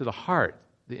cut to the heart,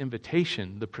 the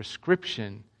invitation, the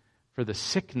prescription for the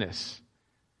sickness.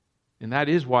 And that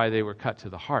is why they were cut to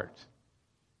the heart.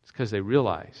 It's because they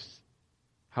realized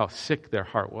how sick their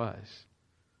heart was.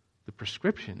 The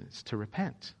prescription is to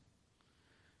repent.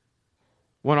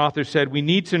 One author said, we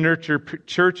need to nurture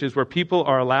churches where people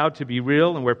are allowed to be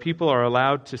real and where people are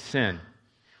allowed to sin.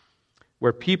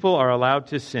 Where people are allowed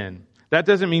to sin. That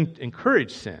doesn't mean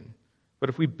encourage sin. But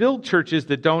if we build churches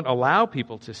that don't allow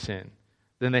people to sin,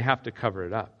 then they have to cover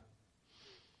it up.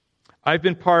 I've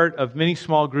been part of many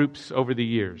small groups over the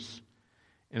years.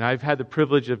 And I've had the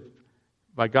privilege of,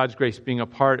 by God's grace, being a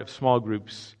part of small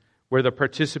groups where the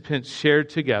participants shared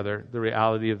together the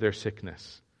reality of their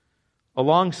sickness,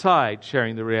 alongside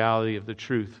sharing the reality of the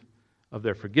truth of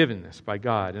their forgiveness by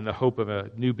God and the hope of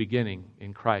a new beginning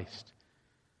in Christ.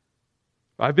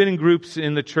 I've been in groups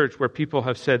in the church where people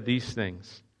have said these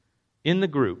things. In the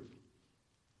group,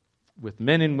 with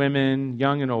men and women,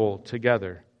 young and old,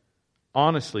 together,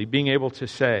 honestly being able to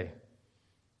say,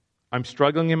 I'm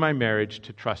struggling in my marriage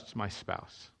to trust my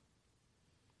spouse.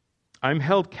 I'm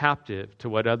held captive to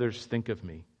what others think of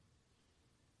me.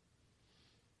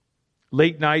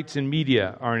 Late nights in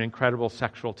media are an incredible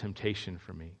sexual temptation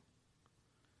for me.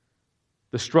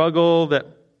 The struggle that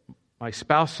my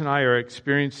spouse and I are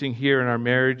experiencing here in our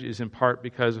marriage is in part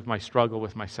because of my struggle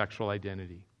with my sexual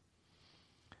identity.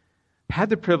 I had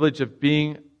the privilege of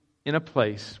being in a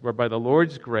place where by the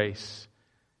Lord's grace,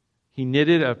 He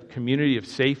knitted a community of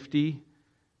safety,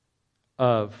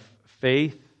 of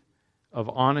faith, of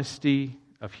honesty,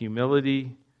 of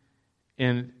humility,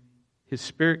 and His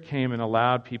Spirit came and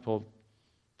allowed people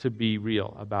to be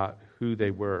real about who they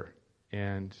were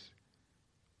and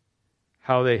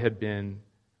how they had been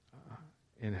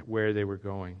and where they were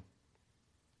going.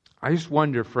 I just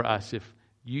wonder for us if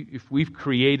we've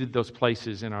created those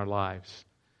places in our lives.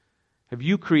 Have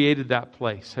you created that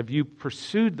place? Have you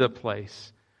pursued the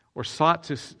place or sought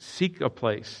to seek a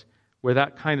place where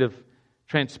that kind of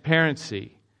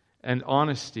transparency and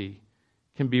honesty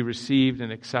can be received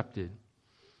and accepted?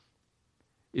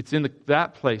 It's in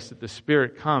that place that the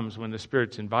Spirit comes when the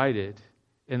Spirit's invited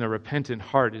and the repentant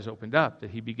heart is opened up, that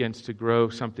He begins to grow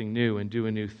something new and do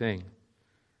a new thing.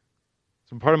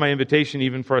 So part of my invitation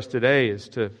even for us today is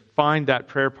to find that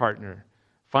prayer partner,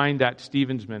 find that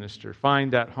Stevens minister,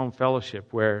 find that home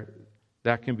fellowship where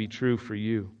that can be true for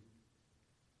you.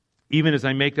 Even as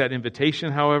I make that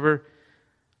invitation, however,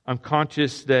 I'm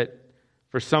conscious that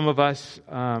for some of us,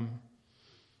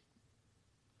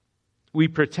 we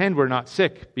pretend we're not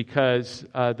sick because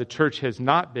the church has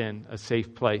not been a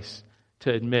safe place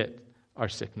to admit our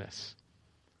sickness.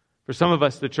 For some of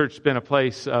us, the church has been a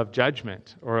place of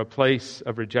judgment or a place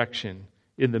of rejection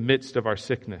in the midst of our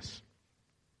sickness.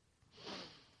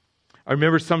 I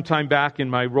remember sometime back in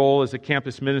my role as a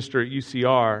campus minister at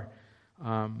UCR,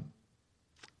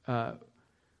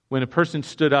 when a person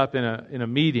stood up in a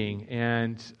meeting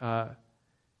and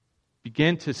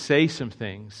began to say some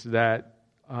things that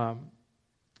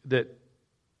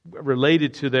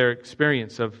related to their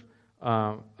experience of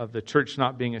the church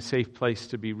not being a safe place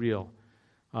to be real.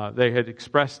 They had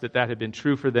expressed that had been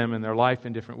true for them in their life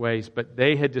in different ways, but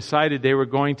they had decided they were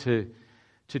going to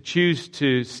choose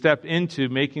to step into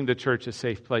making the church a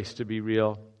safe place to be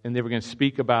real, and they were going to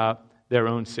speak about their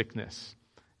own sickness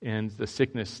and the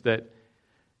sickness that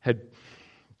had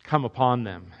come upon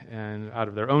them and out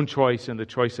of their own choice and the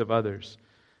choice of others.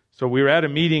 So we were at a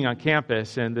meeting on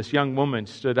campus, and this young woman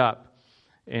stood up,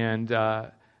 and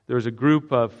there was a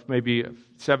group of maybe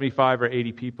 75 or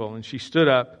 80 people, and she stood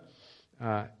up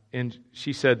and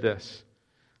she said this.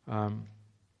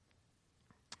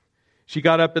 She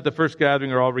got up at the first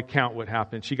gathering, or I'll recount what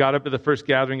happened. She got up at the first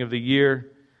gathering of the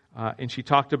year, and she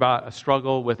talked about a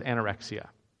struggle with anorexia,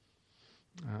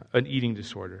 an eating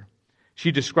disorder.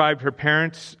 She described her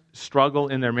parents' struggle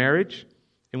in their marriage,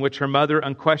 in which her mother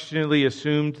unquestionably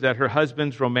assumed that her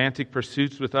husband's romantic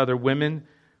pursuits with other women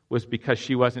was because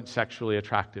she wasn't sexually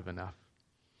attractive enough.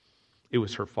 It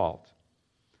was her fault.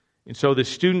 And so the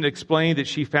student explained that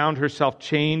she found herself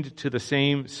chained to the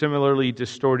same similarly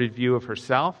distorted view of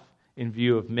herself, in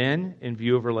view of men, in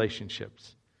view of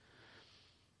relationships.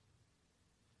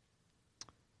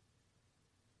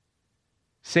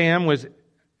 Sam was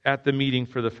at the meeting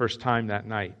for the first time that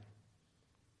night.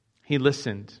 He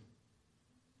listened.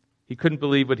 He couldn't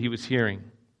believe what he was hearing.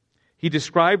 He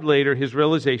described later his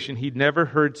realization he'd never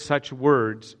heard such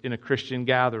words in a Christian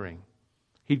gathering.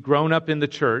 He'd grown up in the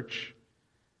church,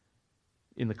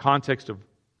 in the context of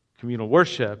communal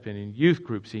worship and in youth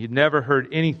groups. He'd never heard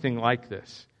anything like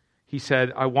this. He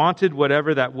said, I wanted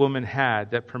whatever that woman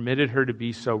had that permitted her to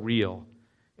be so real,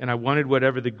 and I wanted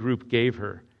whatever the group gave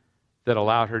her that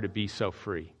allowed her to be so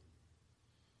free.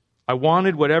 I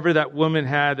wanted whatever that woman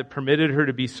had that permitted her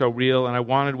to be so real, and I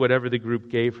wanted whatever the group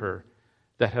gave her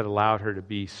that had allowed her to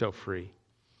be so free.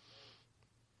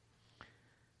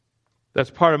 That's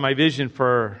part of my vision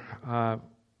for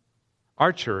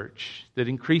our church, that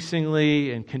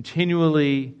increasingly and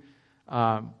continually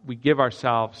we give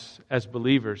ourselves as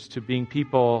believers to being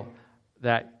people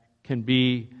that can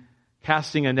be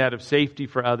casting a net of safety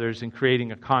for others and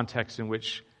creating a context in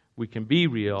which we can be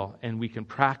real and we can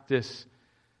practice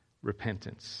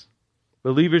repentance.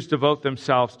 Believers devote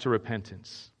themselves to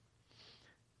repentance.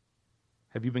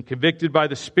 Have you been convicted by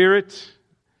the Spirit?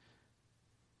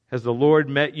 Has the Lord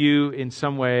met you in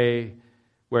some way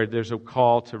where there's a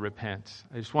call to repent?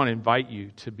 I just want to invite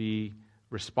you to be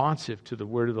responsive to the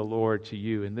word of the Lord to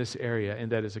you in this area,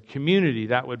 and that as a community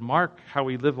that would mark how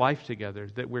we live life together,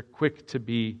 that we're quick to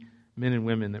be men and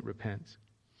women that repent.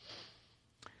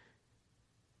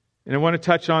 And I want to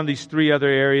touch on these three other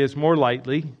areas more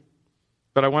lightly,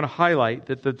 but I want to highlight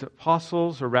that the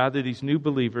apostles, or rather these new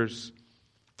believers,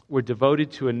 were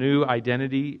devoted to a new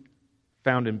identity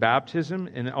found in baptism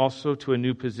and also to a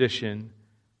new position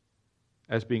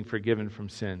as being forgiven from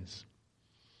sins.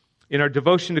 In our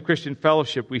devotion to Christian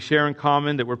fellowship, we share in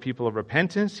common that we're people of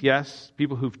repentance, yes,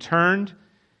 people who've turned,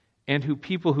 and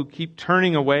people who keep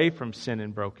turning away from sin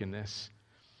and brokenness.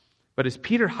 But as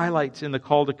Peter highlights in the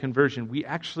call to conversion, we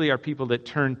actually are people that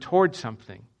turn toward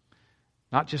something,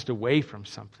 not just away from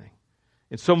something.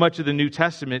 And so much of the New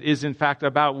Testament is in fact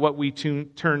about what we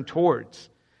turn towards.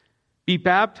 Be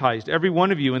baptized, every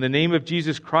one of you, in the name of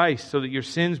Jesus Christ, so that your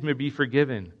sins may be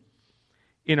forgiven.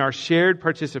 In our shared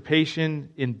participation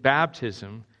in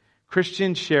baptism,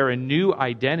 Christians share a new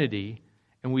identity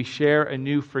and we share a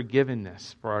new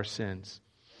forgiveness for our sins.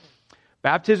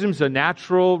 Baptism is a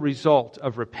natural result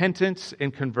of repentance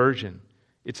and conversion.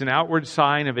 It's an outward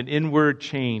sign of an inward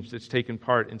change that's taken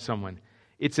part in someone.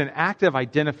 It's an act of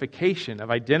identification,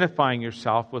 of identifying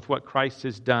yourself with what Christ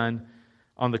has done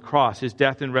on the cross, His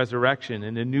death and resurrection,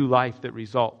 and a new life that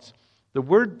results. The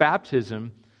word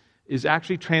baptism is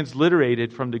actually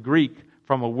transliterated from the Greek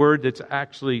from a word that's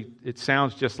actually, it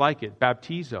sounds just like it,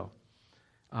 baptizo.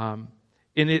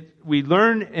 We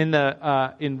learn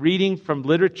in reading from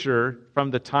literature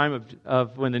from the time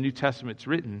of when the New Testament's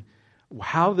written,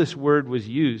 how this word was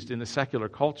used in the secular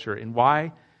culture and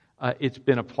why it's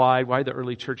been applied, why the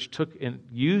early church took and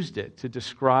used it to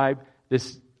describe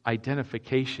this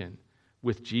identification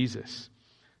with Jesus.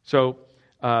 So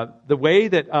the way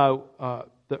that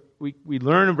we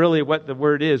learn really what the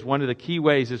word is, one of the key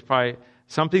ways is by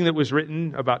something that was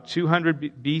written about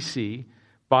 200 BC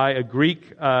by a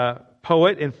Greek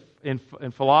poet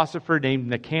and philosopher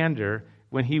named Nicander,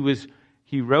 when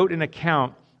he wrote an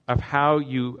account of how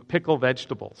you pickle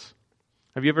vegetables.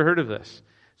 Have you ever heard of this?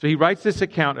 So he writes this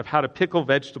account of how to pickle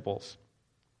vegetables.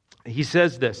 He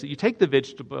says this, that you take the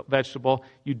vegetable,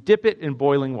 you dip it in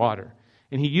boiling water.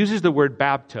 And he uses the word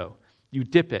bapto. You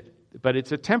dip it, but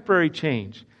it's a temporary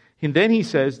change. And then he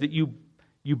says that you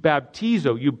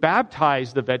baptizo, you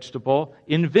baptize the vegetable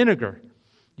in vinegar.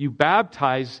 You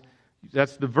baptize,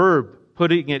 that's the verb,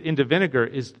 putting it into vinegar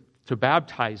is to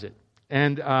baptize it.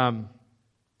 And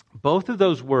both of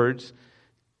those words,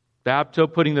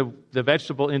 bapto, putting the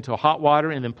vegetable into hot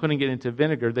water and then putting it into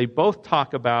vinegar, they both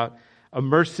talk about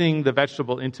immersing the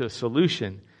vegetable into a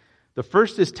solution. The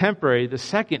first is temporary, the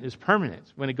second is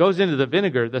permanent. When it goes into the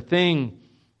vinegar, the thing,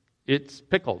 it's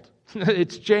pickled.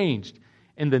 It's changed.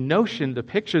 And the notion, the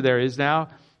picture there is now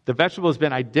the vegetable has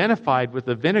been identified with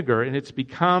the vinegar and it's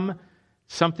become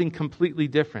something completely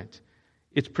different.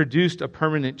 It's produced a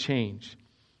permanent change.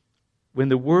 When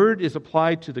the word is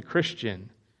applied to the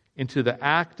Christian into the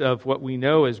act of what we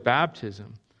know as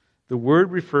baptism, the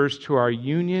word refers to our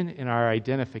union and our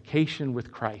identification with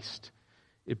Christ.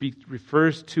 It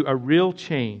refers to a real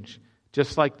change,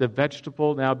 just like the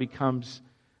vegetable now becomes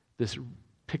this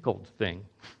pickled thing.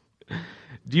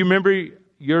 Do you remember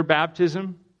your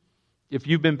baptism? If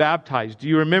you've been baptized, do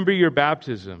you remember your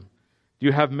baptism? Do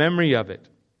you have memory of it?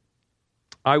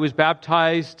 I was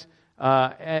baptized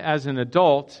as an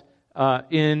adult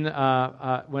when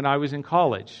I was in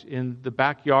college, in the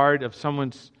backyard of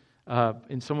someone's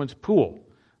pool.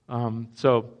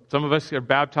 So some of us are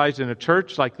baptized in a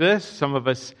church like this. Some of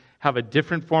us have a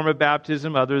different form of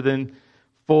baptism other than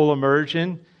full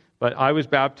immersion. But I was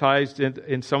baptized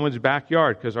in someone's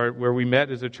backyard because where we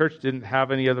met as a church didn't have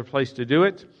any other place to do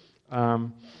it.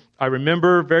 I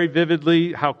remember very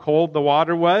vividly how cold the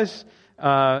water was.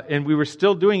 And we were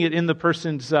still doing it in the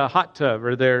person's hot tub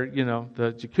or the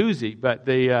jacuzzi. But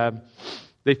they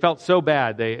felt so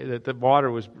bad that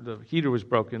the heater was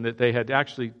broken, that they had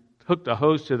actually hooked a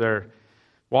hose to their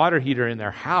water heater in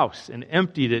their house and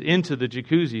emptied it into the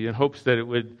jacuzzi in hopes that it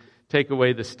would take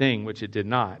away the sting, which it did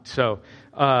not. So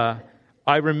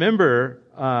I remember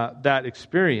that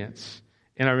experience,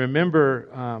 and I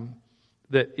remember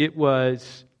that it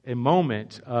was a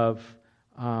moment of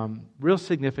real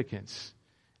significance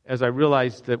as I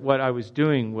realized that what I was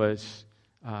doing was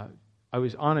I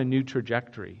was on a new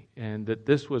trajectory, and that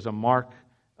this was a mark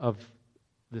of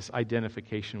this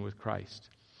identification with Christ.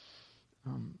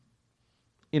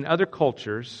 In other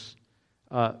cultures,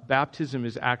 baptism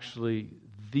is actually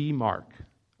the mark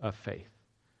of faith.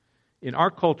 In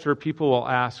our culture, people will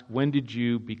ask, when did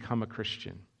you become a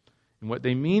Christian? And what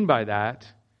they mean by that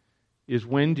is,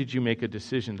 when did you make a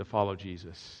decision to follow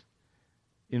Jesus?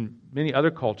 In many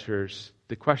other cultures,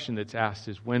 the question that's asked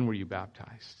is, when were you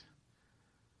baptized?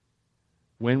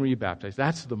 When were you baptized?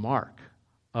 That's the mark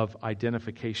of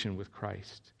identification with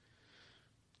Christ.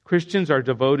 Christians are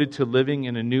devoted to living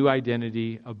in a new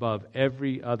identity above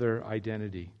every other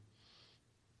identity.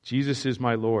 Jesus is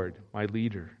my Lord, my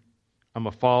leader. I'm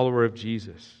a follower of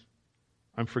Jesus.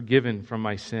 I'm forgiven from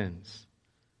my sins.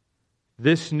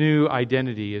 This new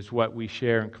identity is what we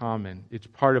share in common. It's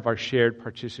part of our shared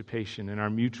participation and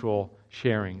our mutual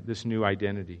sharing, this new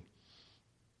identity.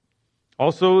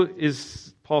 Also,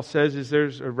 Paul says,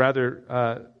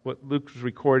 what Luke was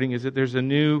recording, is that there's a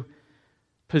new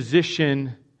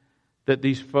position that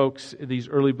these folks, these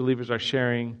early believers, are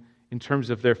sharing in terms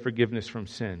of their forgiveness from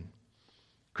sin.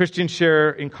 Christians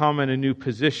share in common a new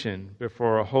position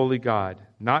before a holy God,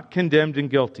 not condemned and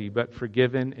guilty, but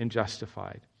forgiven and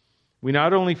justified. We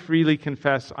not only freely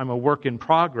confess, I'm a work in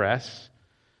progress,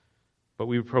 but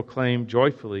we proclaim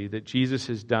joyfully that Jesus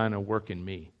has done a work in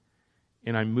me,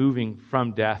 and I'm moving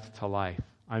from death to life.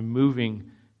 I'm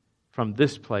moving from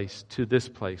this place to this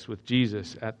place with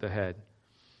Jesus at the head.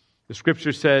 The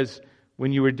Scripture says,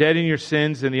 when you were dead in your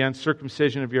sins and the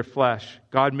uncircumcision of your flesh,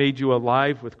 God made you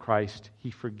alive with Christ.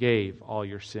 He forgave all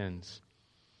your sins.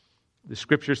 The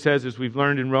Scripture says, as we've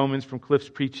learned in Romans from Cliff's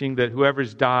preaching, that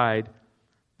whoever's died,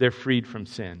 they're freed from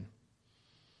sin.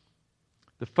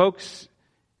 The folks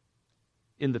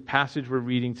in the passage we're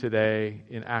reading today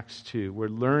in Acts 2, we're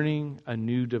learning a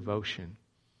new devotion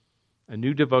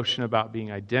about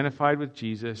being identified with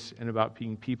Jesus and about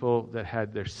being people that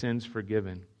had their sins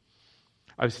forgiven.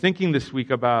 I was thinking this week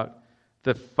about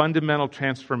the fundamental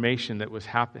transformation that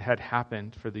had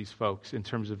happened for these folks in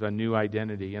terms of a new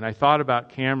identity. And I thought about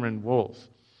Cameron Wools.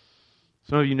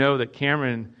 Some of you know that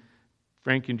Cameron,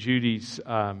 Frank and Judy's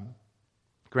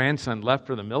grandson, left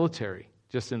for the military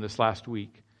just in this last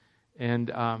week.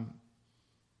 And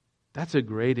that's a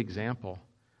great example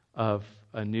of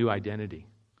a new identity.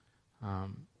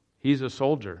 He's a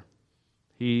soldier.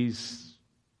 He's,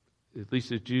 at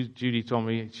least as Judy told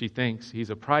me, she thinks he's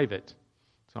a private.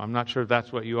 So I'm not sure if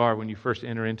that's what you are when you first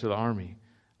enter into the Army.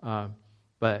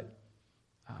 But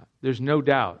there's no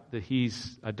doubt that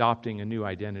he's adopting a new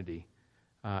identity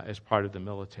as part of the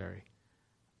military.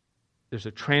 There's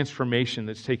a transformation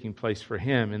that's taking place for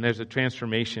him, and there's a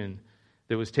transformation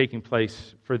that was taking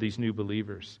place for these new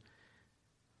believers.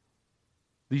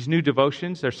 These new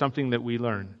devotions, they're something that we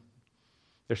learn.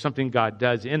 They're something God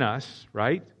does in us,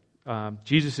 right?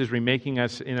 Jesus is remaking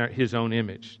us in His own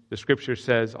image. The Scripture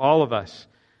says, all of us,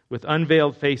 with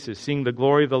unveiled faces, seeing the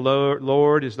glory of the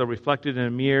Lord as though reflected in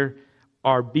a mirror,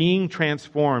 are being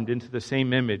transformed into the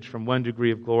same image from one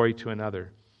degree of glory to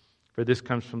another. For this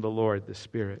comes from the Lord, the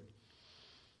Spirit.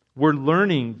 We're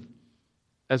learning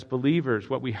as believers,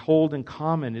 what we hold in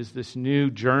common is this new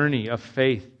journey of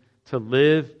faith to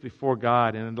live before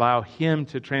God and allow Him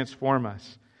to transform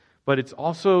us. But it's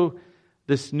also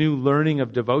this new learning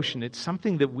of devotion. It's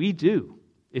something that we do.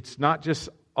 It's not just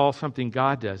all something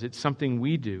God does. It's something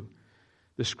we do.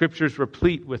 The Scriptures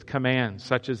replete with commands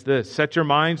such as this: set your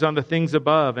minds on the things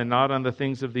above and not on the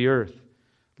things of the earth.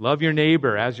 Love your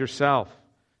neighbor as yourself.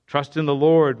 Trust in the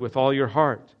Lord with all your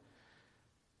heart.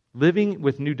 Living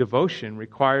with new devotion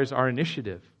requires our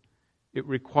initiative. It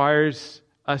requires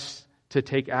us to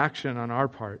take action on our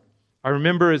part. I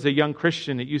remember as a young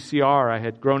Christian at UCR, I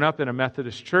had grown up in a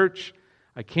Methodist church.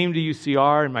 I came to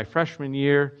UCR in my freshman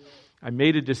year. I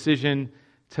made a decision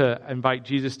to invite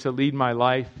Jesus to lead my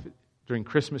life during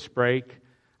Christmas break.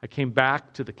 I came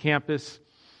back to the campus.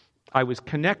 I'd been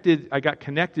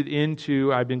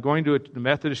going to the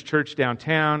Methodist church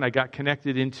downtown. I got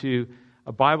connected into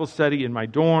a Bible study in my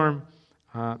dorm.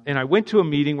 And I went to a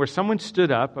meeting where someone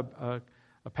stood up,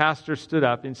 a pastor stood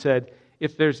up and said,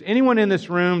 if there's anyone in this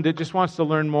room that just wants to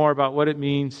learn more about what it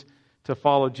means to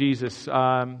follow Jesus,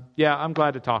 I'm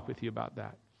glad to talk with you about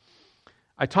that.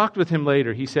 I talked with him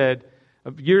later. He said,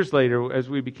 years later, as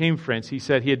we became friends, he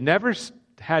said he had never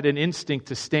had an instinct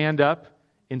to stand up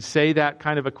and say that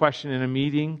kind of a question in a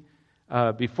meeting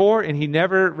before, and he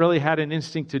never really had an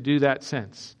instinct to do that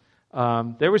since.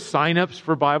 There were sign-ups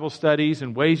for Bible studies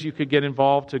and ways you could get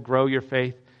involved to grow your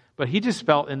faith, But he just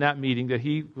felt in that meeting that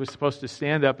he was supposed to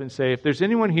stand up and say, if there's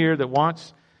anyone here that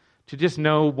wants to just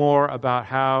know more about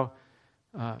how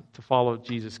to follow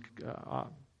Jesus,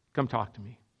 come talk to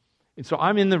me. And so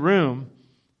I'm in the room,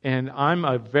 and I'm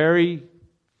a very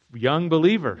young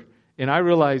believer. And I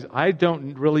realize I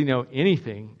don't really know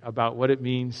anything about what it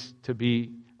means to be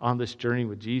on this journey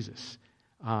with Jesus.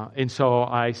 And so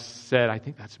I said, I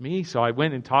think that's me. So I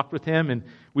went and talked with him, and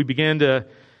we began to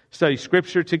study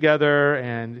Scripture together,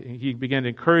 and he began to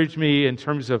encourage me in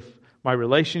terms of my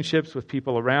relationships with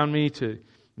people around me, to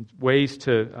ways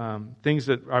to things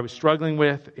that I was struggling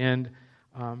with. And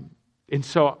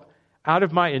so out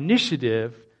of my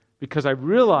initiative, because I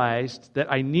realized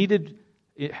that I needed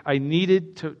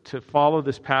to follow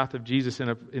this path of Jesus in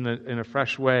a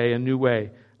fresh way, a new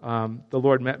way. The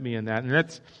Lord met me in that. And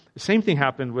that's the same thing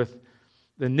happened with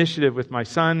the initiative with my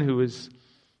son, who was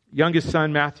youngest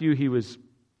son, Matthew. He was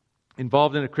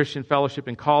involved in a Christian fellowship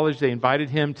in college. They invited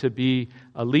him to be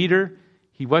a leader.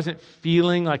 He wasn't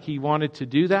feeling like he wanted to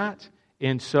do that.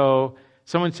 And so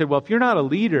someone said, well, if you're not a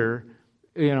leader,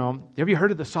 have you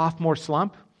heard of the sophomore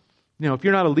slump? If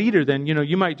you're not a leader, then,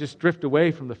 you might just drift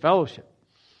away from the fellowship.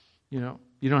 You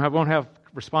won't have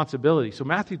responsibility. So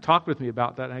Matthew talked with me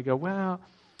about that, and I go, well,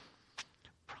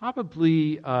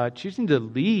 probably choosing to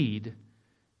lead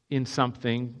in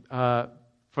something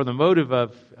for the motive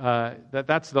of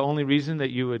that's the only reason that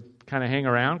you would kind of hang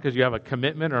around, because you have a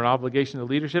commitment or an obligation to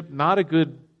leadership. Not a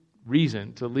good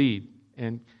reason to lead.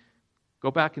 And go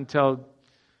back and tell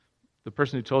the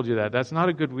person who told you that that's not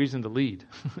a good reason to lead,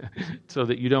 so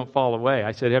that you don't fall away.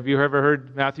 I said, have you ever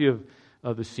heard, Matthew,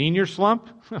 of the senior slump?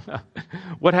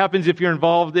 What happens if you're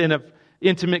involved in an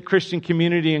intimate Christian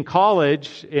community in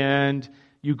college and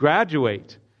you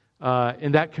graduate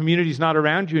and that community's not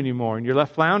around you anymore, and you're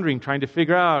left floundering trying to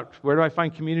figure out, where do I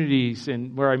find communities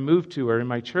and where I move to or in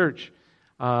my church?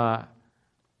 I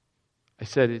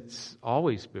said, it's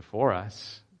always before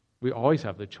us. We always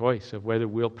have the choice of whether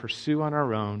we'll pursue on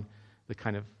our own the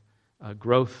kind of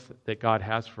growth that God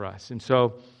has for us. And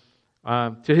so,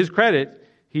 to his credit,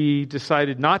 he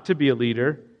decided not to be a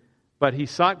leader, but he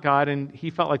sought God, and he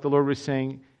felt like the Lord was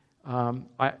saying,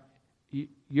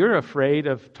 you're afraid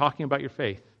of talking about your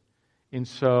faith. And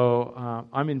so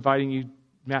I'm inviting you,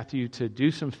 Matthew, to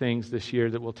do some things this year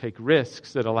that will take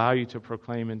risks that allow you to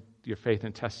proclaim your faith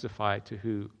and testify to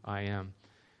who I am.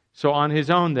 So on his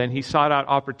own then, he sought out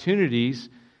opportunities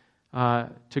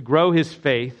to grow his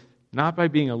faith, not by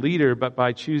being a leader, but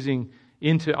by choosing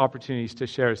into opportunities to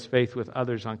share his faith with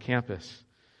others on campus.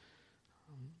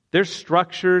 There's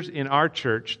structures in our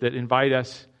church that invite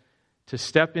us to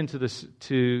step into this,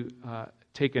 to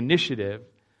take initiative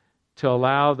to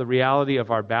allow the reality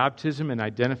of our baptism and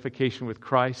identification with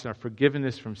Christ and our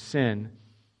forgiveness from sin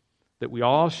that we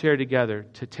all share together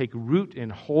to take root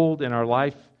and hold in our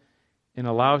life and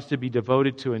allow us to be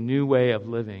devoted to a new way of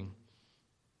living.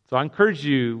 So I encourage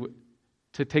you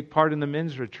to take part in the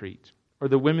men's retreat or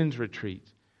the women's retreat.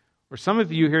 Or some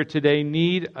of you here today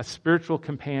need a spiritual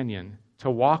companion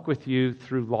to walk with you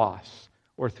through loss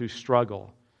or through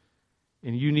struggle.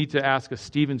 And you need to ask a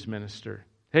Stevens minister,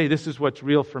 hey, this is what's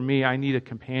real for me. I need a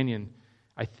companion.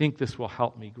 I think this will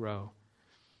help me grow.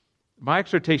 My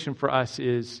exhortation for us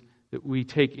is that we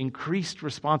take increased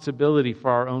responsibility for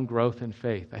our own growth in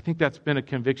faith. I think that's been a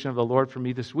conviction of the Lord for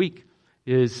me this week,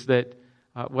 is that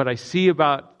what I see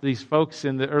about these folks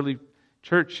in the early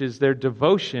church is their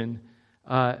devotion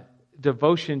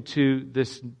to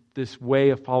this way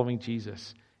of following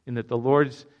Jesus, and that the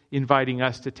Lord's inviting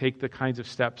us to take the kinds of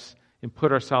steps and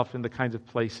put ourselves in the kinds of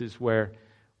places where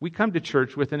we come to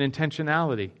church with an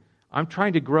intentionality. I'm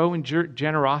trying to grow in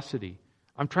generosity.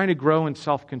 I'm trying to grow in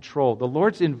self-control. The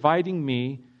Lord's inviting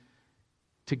me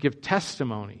to give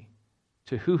testimony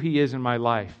to who He is in my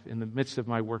life in the midst of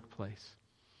my workplace.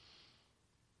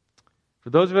 For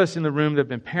those of us in the room that have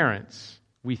been parents,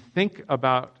 we think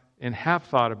about and have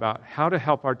thought about how to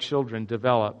help our children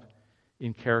develop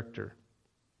in character,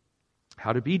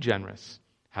 how to be generous,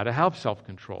 how to have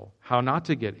self-control, how not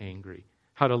to get angry,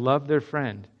 how to love their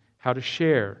friend, how to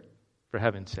share, for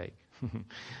heaven's sake.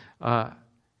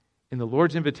 And the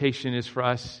Lord's invitation is for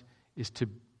us is to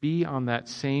be on that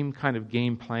same kind of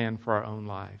game plan for our own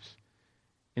lives,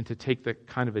 and to take the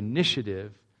kind of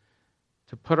initiative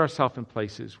to put ourselves in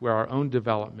places where our own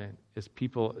development as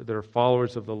people that are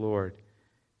followers of the Lord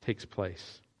takes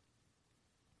place.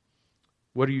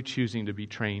 What are you choosing to be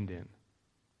trained in?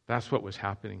 That's what was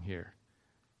happening here.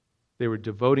 They were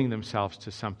devoting themselves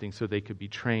to something so they could be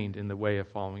trained in the way of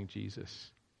following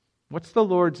Jesus. What's the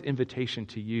Lord's invitation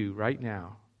to you right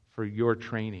now for your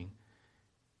training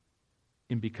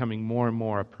in becoming more and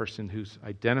more a person who's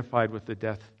identified with the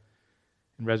death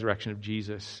and resurrection of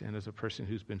Jesus, and as a person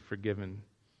who's been forgiven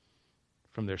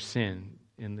from their sin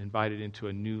and invited into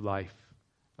a new life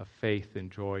of faith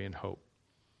and joy and hope.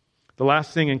 The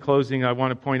last thing in closing I want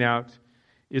to point out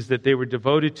is that they were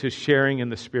devoted to sharing in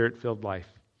the Spirit-filled life.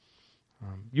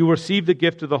 You receive the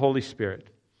gift of the Holy Spirit.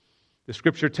 The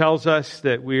Scripture tells us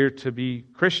that we're to be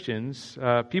Christians,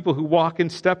 people who walk in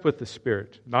step with the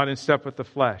Spirit, not in step with the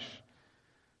flesh.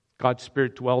 God's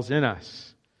Spirit dwells in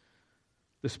us.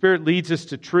 The Spirit leads us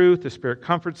to truth. The Spirit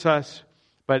comforts us.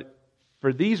 But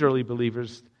for these early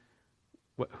believers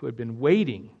who had been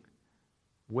waiting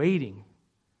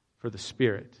for the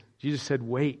Spirit, Jesus said,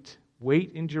 wait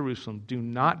in Jerusalem. Do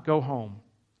not go home.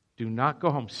 Do not go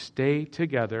home. Stay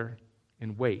together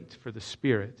and wait for the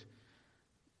Spirit.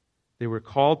 They were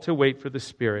called to wait for the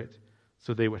Spirit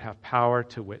so they would have power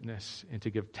to witness and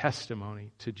to give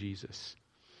testimony to Jesus.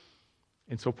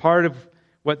 And so part of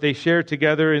what they shared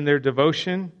together in their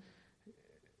devotion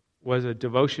was a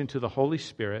devotion to the Holy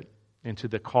Spirit and to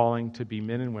the calling to be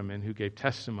men and women who gave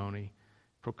testimony,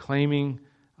 proclaiming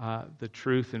the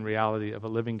truth and reality of a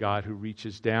living God who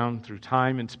reaches down through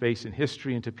time and space and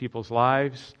history into people's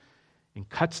lives and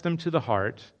cuts them to the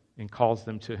heart and calls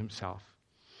them to Himself.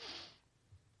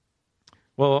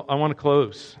 Well, I want to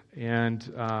close, and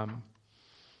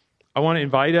I want to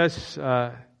invite us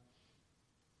to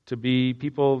be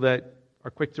people that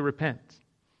are quick to repent.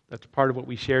 That's part of what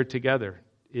we shared together,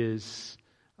 is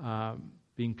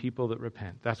being people that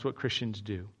repent. That's what Christians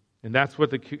do, and that's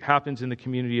what happens in the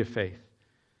community of faith.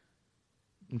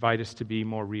 Invite us to be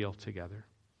more real together,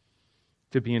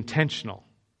 to be intentional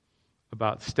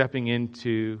about stepping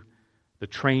into the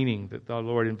training that the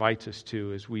Lord invites us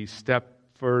to as we step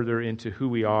further into who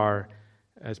we are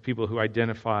as people who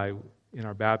identify in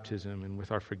our baptism and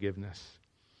with our forgiveness.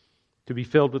 To be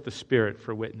filled with the Spirit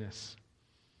for witness.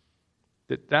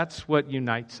 That's what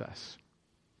unites us.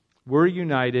 We're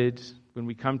united when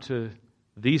we come to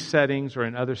these settings or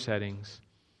in other settings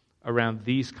around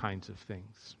these kinds of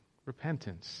things.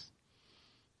 Repentance.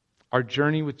 Our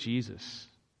journey with Jesus.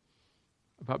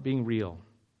 About being real.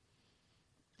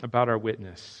 About our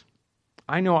witness.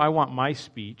 I know I want my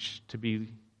speech to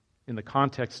be, in the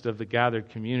context of the gathered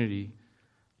community,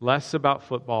 less about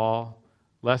football,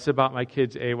 less about my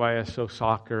kids' AYSO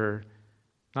soccer.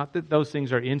 Not that those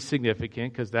things are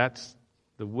insignificant, because that's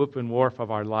the whoop and wharf of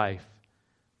our life.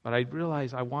 But I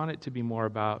realize I want it to be more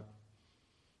about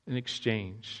an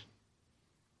exchange.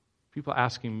 People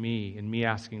asking me and me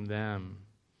asking them,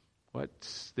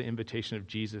 what's the invitation of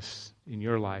Jesus in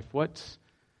your life?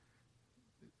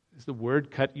 Has the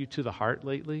Word cut you to the heart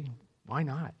lately? Why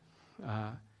not?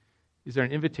 Is there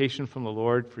an invitation from the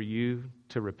Lord for you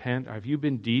to repent? Have you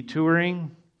been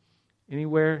detouring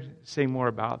anywhere? Say more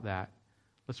about that.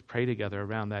 Let's pray together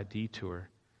around that detour.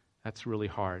 That's really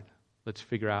hard. Let's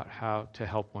figure out how to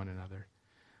help one another.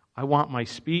 I want my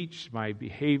speech, my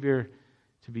behavior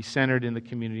to be centered in the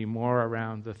community more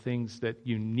around the things that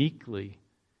uniquely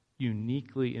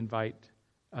invite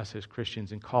us as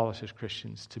Christians and call us as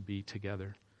Christians to be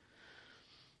together.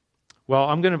 Well,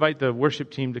 I'm going to invite the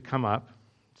worship team to come up.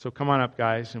 So come on up,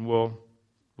 guys, and we'll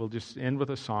just end with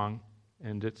a song.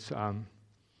 And it's what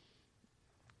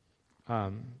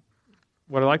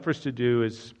I'd like for us to do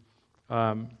is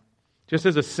just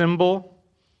as a symbol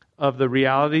of the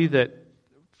reality that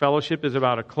fellowship is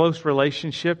about a close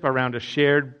relationship around a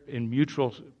shared and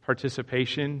mutual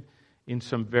participation in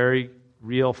some very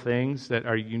real things that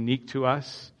are unique to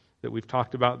us that we've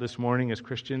talked about this morning as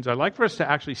Christians. I'd like for us to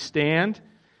actually stand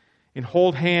and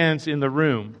hold hands in the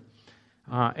room.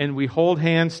 And we hold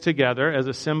hands together as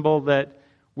a symbol that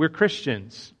we're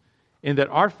Christians and that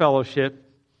our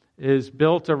fellowship is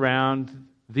built around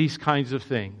these kinds of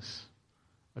things.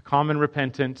 A common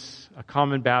repentance, a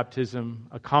common baptism,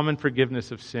 a common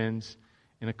forgiveness of sins,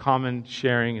 and a common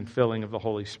sharing and filling of the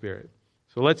Holy Spirit.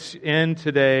 So let's end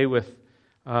today with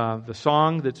the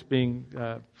song that's being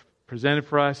presented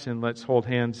for us, and let's hold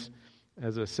hands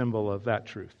as a symbol of that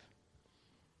truth.